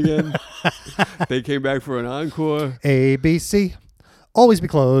 Went out again. They came back for an encore. A, B, C. Always be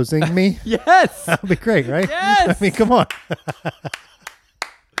closing me. Yes. That would be great, right? Yes. I mean, come on.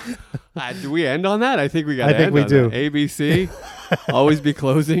 Do we end on that? I think we got to I think end we on do. that. ABC. Always be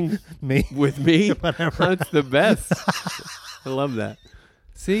closing Me. with me. Whatever. That's the best. I love that.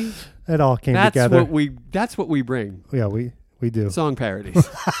 See? It all came That's together. what we bring. Yeah, we do. Song parodies.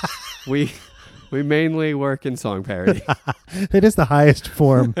 We mainly work in song parody. It is the highest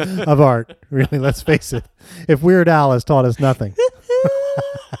form of art, really, let's face it. If Weird Al has taught us nothing.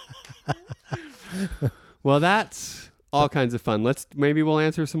 Well, that's all kinds of fun. Maybe we'll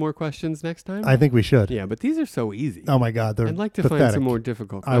answer some more questions next time. I think we should. Yeah, but these are so easy. Oh my God, they're I'd like to pathetic. find some more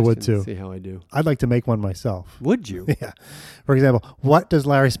difficult I questions. would too. See how I do. I'd like to make one myself. Would you? Yeah. For example, what does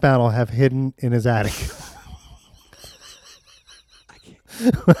Larry Spannel have hidden in his attic?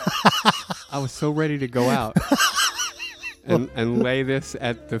 I was so ready to go out and lay this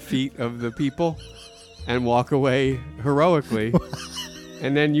at the feet of the people and walk away heroically.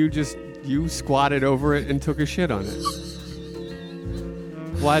 And then you squatted over it and took a shit on it.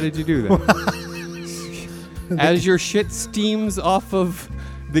 Why did you do that? As your shit steams off of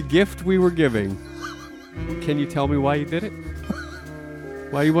the gift we were giving, can you tell me why you did it?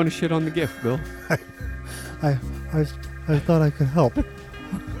 Why do you want to shit on the gift, Bill? I thought I could help.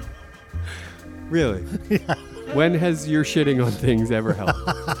 Really? Yeah. When has your shitting on things ever helped?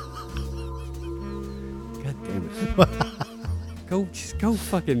 God damn it. Just go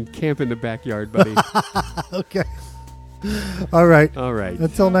fucking camp in the backyard, buddy. Okay. All right. All right.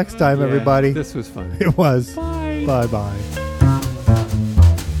 Until next time, Yeah, everybody. This was fun. It was. Bye. Bye-bye.